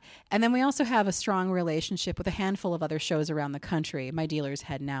that. And then we also have a strong relationship with a handful of other shows around the country. My dealer's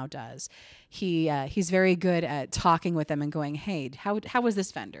head now does. He's very good at talking with them and going, hey, how was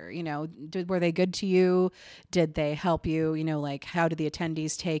this vendor? Were they good to you? Did they help you? How did the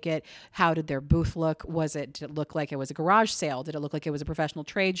attendees take it? How did their booth look? Did it look like it was a garage sale? Did it look like it was a professional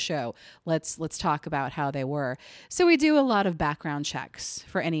trade show? Let's talk about how they were. So we do a lot of background checks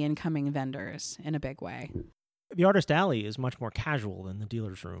for any incoming vendors in a big way. The Artist Alley is much more casual than the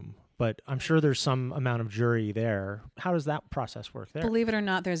Dealer's Room, but I'm sure there's some amount of jury there. How does that process work there? Believe it or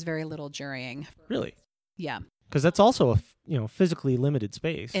not, there's very little jurying. Really? Yeah. Because that's also a physically limited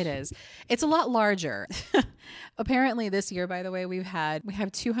space. It is. It's a lot larger. Apparently this year, by the way, we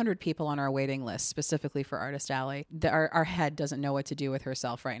have 200 people on our waiting list specifically for Artist Alley. Our head doesn't know what to do with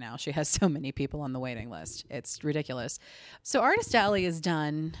herself right now. She has so many people on the waiting list. It's ridiculous. So Artist Alley is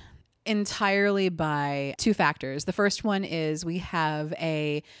done entirely by two factors. The first one is we have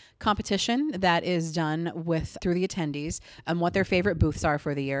a competition that is done through the attendees what their favorite booths are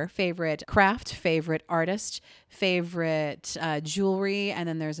for the year, favorite craft, favorite artist, favorite jewelry, and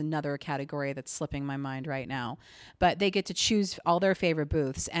then there's another category that's slipping my mind right now. But they get to choose all their favorite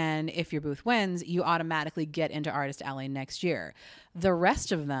booths, and if your booth wins, you automatically get into Artist Alley next year. The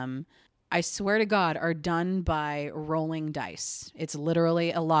rest of them, I swear to God, are done by rolling dice. It's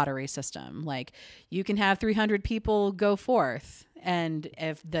literally a lottery system. Like, you can have 300 people go forth, and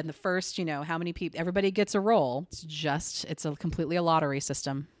if then the first, how many people, everybody gets a roll. It's completely a lottery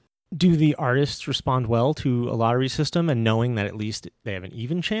system. Do the artists respond well to a lottery system and knowing that at least they have an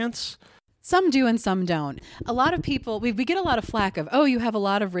even chance? Some do and some don't. A lot of people, we get a lot of flack of, you have a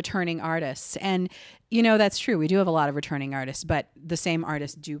lot of returning artists. And, that's true. We do have a lot of returning artists, but the same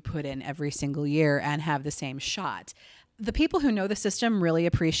artists do put in every single year and have the same shot. The people who know the system really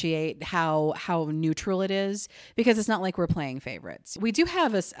appreciate how neutral it is, because it's not like we're playing favorites. We do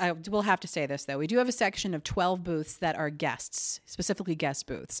have we'll have to say this though, we do have a section of 12 booths that are guests, specifically guest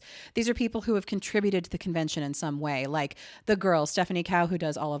booths. These are people who have contributed to the convention in some way, like the girl, Stephanie Cow, who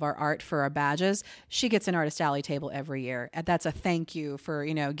does all of our art for our badges. She gets an Artist Alley table every year. And that's a thank you for,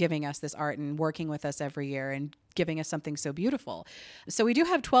 giving us this art and working with us every year and giving us something so beautiful. So we do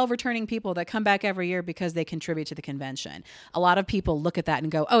have 12 returning people that come back every year because they contribute to the convention. A lot of people look at that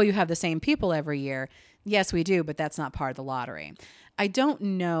and go, oh, you have the same people every year. Yes, we do, but that's not part of the lottery. I don't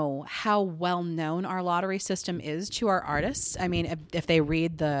know how well known our lottery system is to our artists. I mean, if they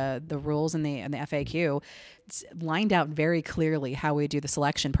read the rules in the FAQ, it's lined out very clearly how we do the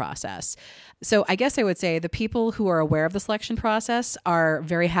selection process. So I guess I would say the people who are aware of the selection process are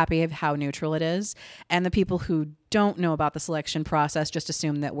very happy of how neutral it is. And the people who don't know about the selection process just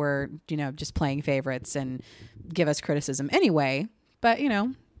assume that we're, just playing favorites and give us criticism anyway. But,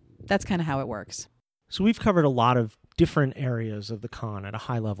 that's kind of how it works. So we've covered a lot of different areas of the con at a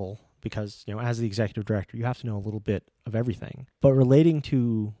high level because, as the executive director, you have to know a little bit of everything. But relating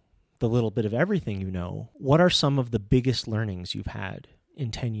to the little bit of everything what are some of the biggest learnings you've had in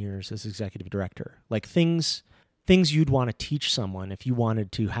 10 years as executive director? Like things you'd want to teach someone if you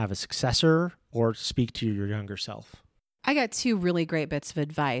wanted to have a successor or speak to your younger self. I got 2 really great bits of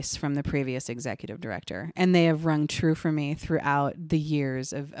advice from the previous executive director, and they have rung true for me throughout the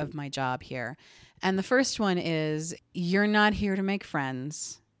years of my job here. And the first one is, you're not here to make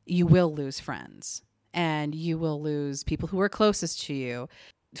friends. You will lose friends, and you will lose people who are closest to you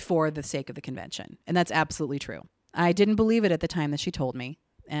for the sake of the convention. And that's absolutely true. I didn't believe it at the time that she told me,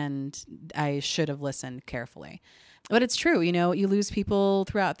 and I should have listened carefully. But it's true, you lose people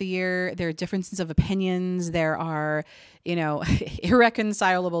throughout the year. There are differences of opinions. There are,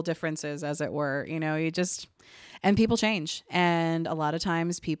 irreconcilable differences, as it were. And people change. And a lot of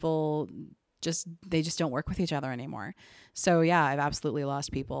times people they just don't work with each other anymore. So yeah, I've absolutely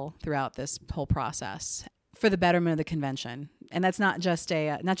lost people throughout this whole process for the betterment of the convention. And that's not just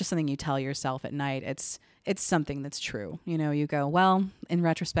something you tell yourself at night. It's something that's true. You go, well, in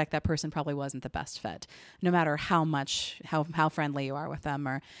retrospect, that person probably wasn't the best fit, no matter how friendly you are with them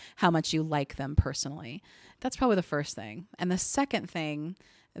or how much you like them personally. That's probably the first thing. And the second thing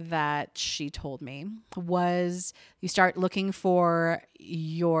that she told me was, you start looking for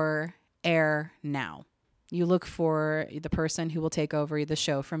your heir now. You look for the person who will take over the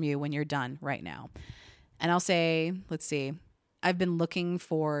show from you when you're done right now. And I'll say, let's see, I've been looking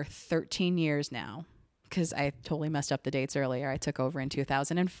for 13 years now, because I totally messed up the dates earlier. I took over in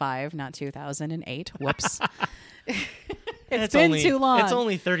 2005, not 2008. Whoops. It's been too long. It's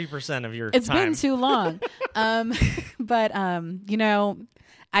only 30% of your time. It's been too long. But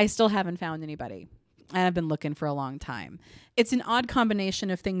I still haven't found anybody. And I've been looking for a long time. It's an odd combination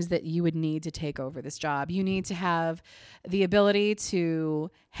of things that you would need to take over this job. You need to have the ability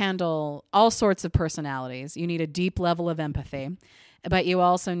to handle all sorts of personalities. You need a deep level of empathy, but you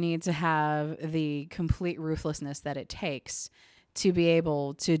also need to have the complete ruthlessness that it takes to be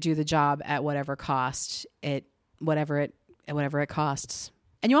able to do the job at whatever cost whatever it costs.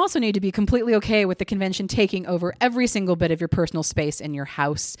 And you also need to be completely okay with the convention taking over every single bit of your personal space in your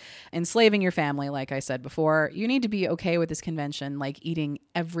house, enslaving your family, like I said before. You need to be okay with this convention, like eating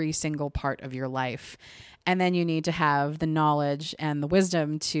every single part of your life. And then you need to have the knowledge and the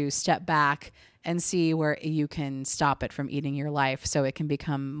wisdom to step back and see where you can stop it from eating your life so it can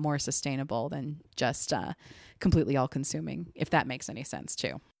become more sustainable than just completely all-consuming, if that makes any sense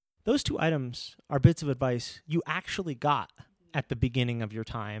too. Those 2 items are bits of advice you actually got at the beginning of your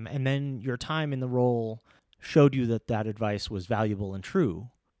time, and then your time in the role showed you that advice was valuable and true.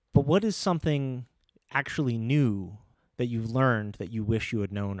 But what is something actually new that you've learned that you wish you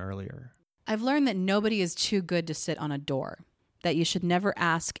had known earlier? I've learned that nobody is too good to sit on a door, that you should never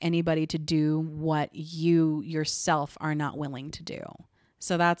ask anybody to do what you yourself are not willing to do.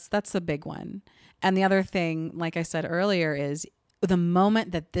 So that's the big one. And the other thing, like I said earlier, is the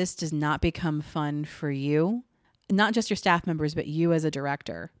moment that this does not become fun for you, not just your staff members, but you as a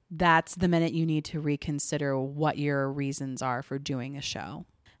director, that's the minute you need to reconsider what your reasons are for doing a show.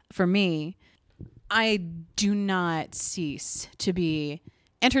 For me, I do not cease to be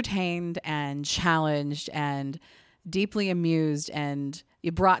entertained and challenged and deeply amused and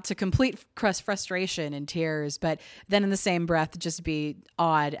brought to complete frustration and tears, but then in the same breath just be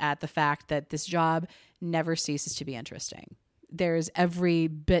awed at the fact that this job never ceases to be interesting. There's every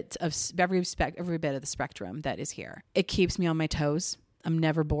bit of the spectrum that is here. It keeps me on my toes. I'm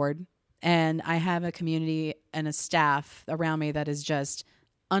never bored. And I have a community and a staff around me that is just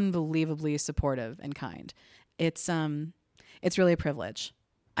unbelievably supportive and kind. It's really a privilege.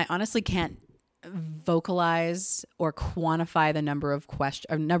 I honestly can't vocalize or quantify the number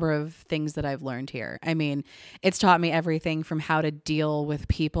of things that I've learned here. I mean, it's taught me everything from how to deal with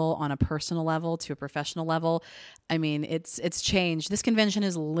people on a personal level to a professional level. I mean, it's changed. This convention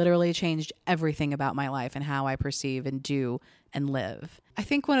has literally changed everything about my life and how I perceive and do and live. I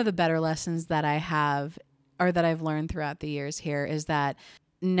think one of the better lessons that I have or that I've learned throughout the years here is that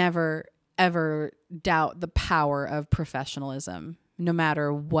never, ever doubt the power of professionalism, no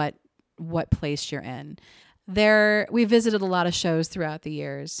matter what place you're in. We visited a lot of shows throughout the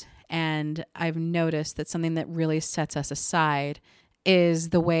years, and I've noticed that something that really sets us aside is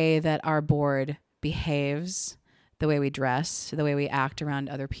the way that our board behaves, the way we dress, the way we act around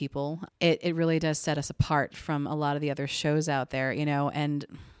other people. It really does set us apart from a lot of the other shows out there, and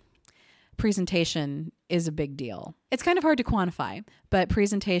presentation is a big deal. It's kind of hard to quantify, but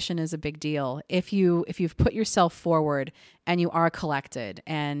presentation is a big deal. If you've put yourself forward and you are collected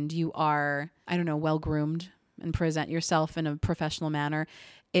and you are, well-groomed and present yourself in a professional manner,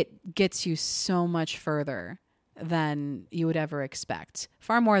 it gets you so much further than you would ever expect.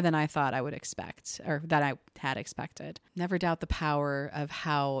 Far more than I thought I would expect, or that I had expected. Never doubt the power of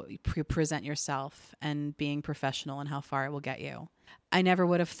how you present yourself and being professional and how far it will get you. I never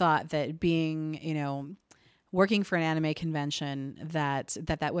would have thought that being, working for an anime convention that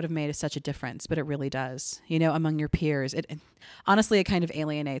would have made such a difference, but it really does, among your peers. Honestly, it kind of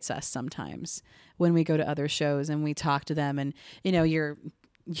alienates us sometimes when we go to other shows and we talk to them and,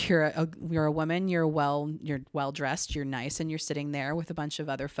 you're a woman, you're well dressed, you're nice, and you're sitting there with a bunch of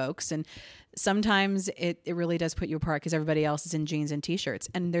other folks. And sometimes it really does put you apart because everybody else is in jeans and t-shirts,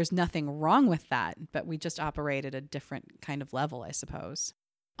 and there's nothing wrong with that, but we just operate at a different kind of level, I suppose.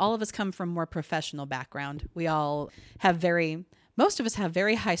 All of us come from more professional background. Most of us have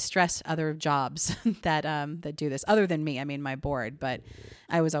very high stress other jobs that do this, other than me. My board, but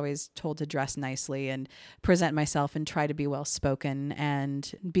I was always told to dress nicely and present myself and try to be well spoken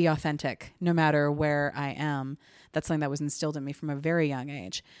and be authentic no matter where I am. That's something that was instilled in me from a very young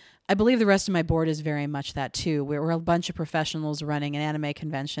age. I believe the rest of my board is very much that too. We're a bunch of professionals running an anime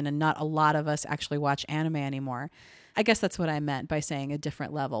convention, and not a lot of us actually watch anime anymore. I guess that's what I meant by saying a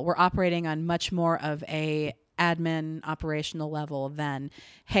different level. We're operating on much more of a admin operational level than,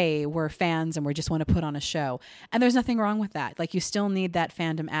 hey, we're fans and we just want to put on a show. And there's nothing wrong with that. Like, you still need that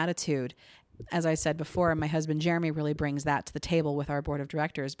fandom attitude. As I said before, my husband Jeremy really brings that to the table with our board of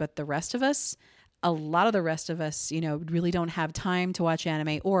directors. But a lot of the rest of us, really don't have time to watch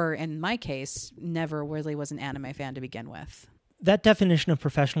anime, or in my case, never really was an anime fan to begin with. That definition of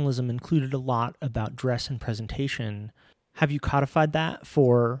professionalism included a lot about dress and presentation. Have you codified that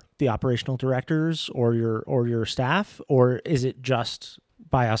for the operational directors or your staff, or is it just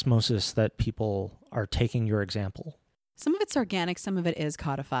by osmosis that people are taking your example? Some of it's organic, some of it is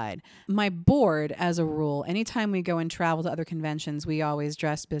codified. My board, as a rule, anytime we go and travel to other conventions, we always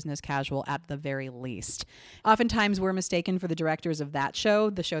dress business casual at the very least. Oftentimes, we're mistaken for the directors of that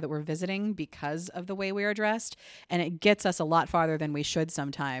show, the show that we're visiting, because of the way we are dressed, and it gets us a lot farther than we should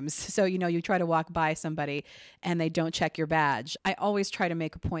sometimes. So, you try to walk by somebody and they don't check your badge. I always try to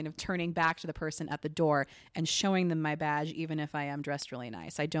make a point of turning back to the person at the door and showing them my badge, even if I am dressed really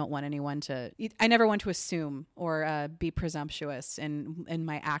nice. I never want to assume or be presumptuous in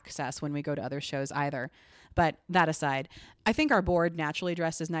my access when we go to other shows either. But that aside, I think our board naturally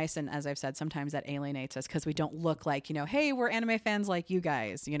dresses nice, and as I've said, sometimes that alienates us because we don't look like, hey, we're anime fans like you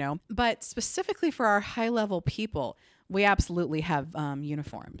guys, But specifically for our high-level people, we absolutely have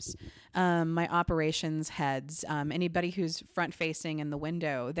uniforms. My operations heads, anybody who's front-facing in the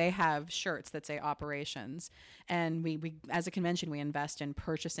window, they have shirts that say operations. And we as a convention, we invest in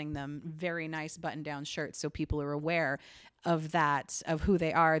purchasing them very nice button-down shirts so people are aware of that, of who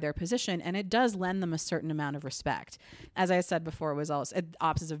they are, their position, and it does lend them a certain amount of respect. As I said before,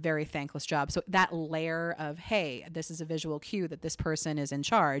 ops is a very thankless job. So that layer of, hey, this is a visual cue that this person is in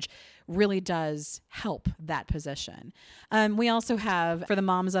charge, really does help that position. We also have, for the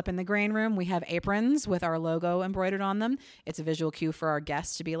moms up in the grain room, we have aprons with our logo embroidered on them. It's a visual cue for our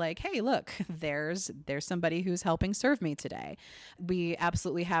guests to be like, hey, look, there's somebody who's helping serve me today. We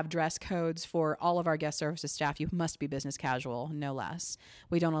absolutely have dress codes for all of our guest services staff. You must be business casual, no less.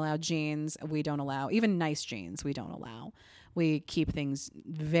 We don't allow jeans. We don't allow even nice jeans. We don't allow. We keep things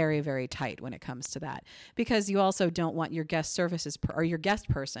very, very tight when it comes to that, because you also don't want your guest services or your guest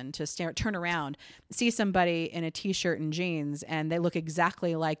person to turn around, see somebody in a t-shirt and jeans, and they look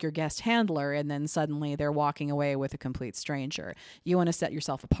exactly like your guest handler, and then suddenly they're walking away with a complete stranger. You want to set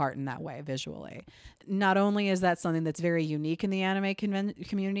yourself apart in that way visually. Not only is that something that's very unique in the anime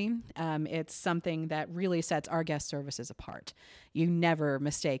community, it's something that really sets our guest services apart. You never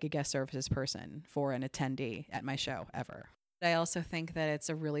mistake a guest services person for an attendee at my show, ever. I also think that it's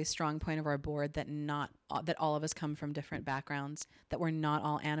a really strong point of our board that all of us come from different backgrounds, that we're not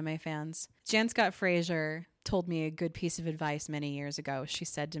all anime fans. Jan Scott Fraser told me a good piece of advice many years ago. She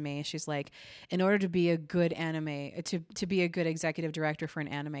said to me, she's like, in order to be a good to be a good executive director for an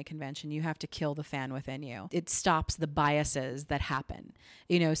anime convention, you have to kill the fan within you. It stops the biases that happen.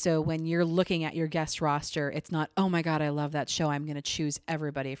 So when you're looking at your guest roster, it's not, oh my God, I love that show, I'm going to choose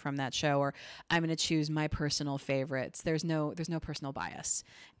everybody from that show, or I'm going to choose my personal favorites. There's no personal bias.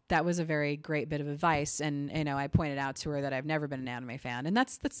 That was a very great bit of advice. And, I pointed out to her that I've never been an anime fan. And I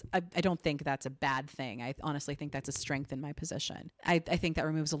don't think that's a bad thing. I honestly think that's a strength in my position. I think that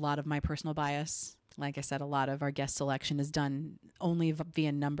removes a lot of my personal bias. Like I said, a lot of our guest selection is done only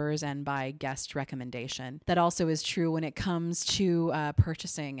via numbers and by guest recommendation. That also is true when it comes to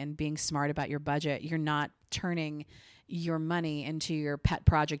purchasing and being smart about your budget. You're not turning your money into your pet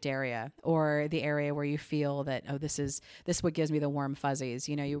project area, or the area where you feel that, oh, this what gives me the warm fuzzies.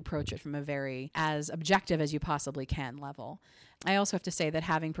 You approach it from a very as objective as you possibly can level. I also have to say that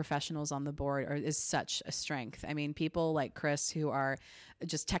having professionals on the board is such a strength. I mean, people like Chris, who are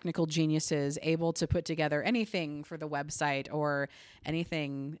just technical geniuses, able to put together anything for the website or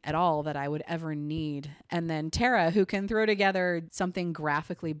anything at all that I would ever need. And then Tara, who can throw together something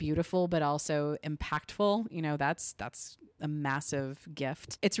graphically beautiful but also impactful. That's a massive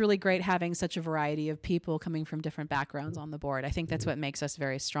gift. It's really great having such a variety of people coming from different backgrounds on the board. I think that's what makes us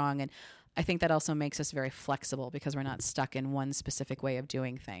very strong. And I think that also makes us very flexible because we're not stuck in one specific way of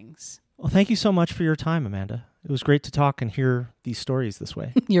doing things. Well, thank you so much for your time, Amanda. It was great to talk and hear these stories this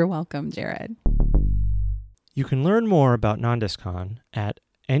way. You're welcome, Jared. You can learn more about NondisCon at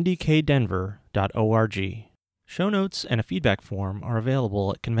ndkdenver.org. Show notes and a feedback form are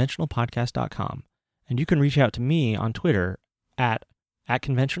available at conventionalpodcast.com, and you can reach out to me on Twitter at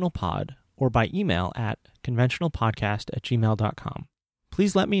conventionalpod or by email at conventionalpodcast@gmail.com.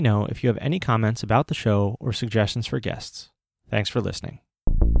 Please let me know if you have any comments about the show or suggestions for guests. Thanks for listening.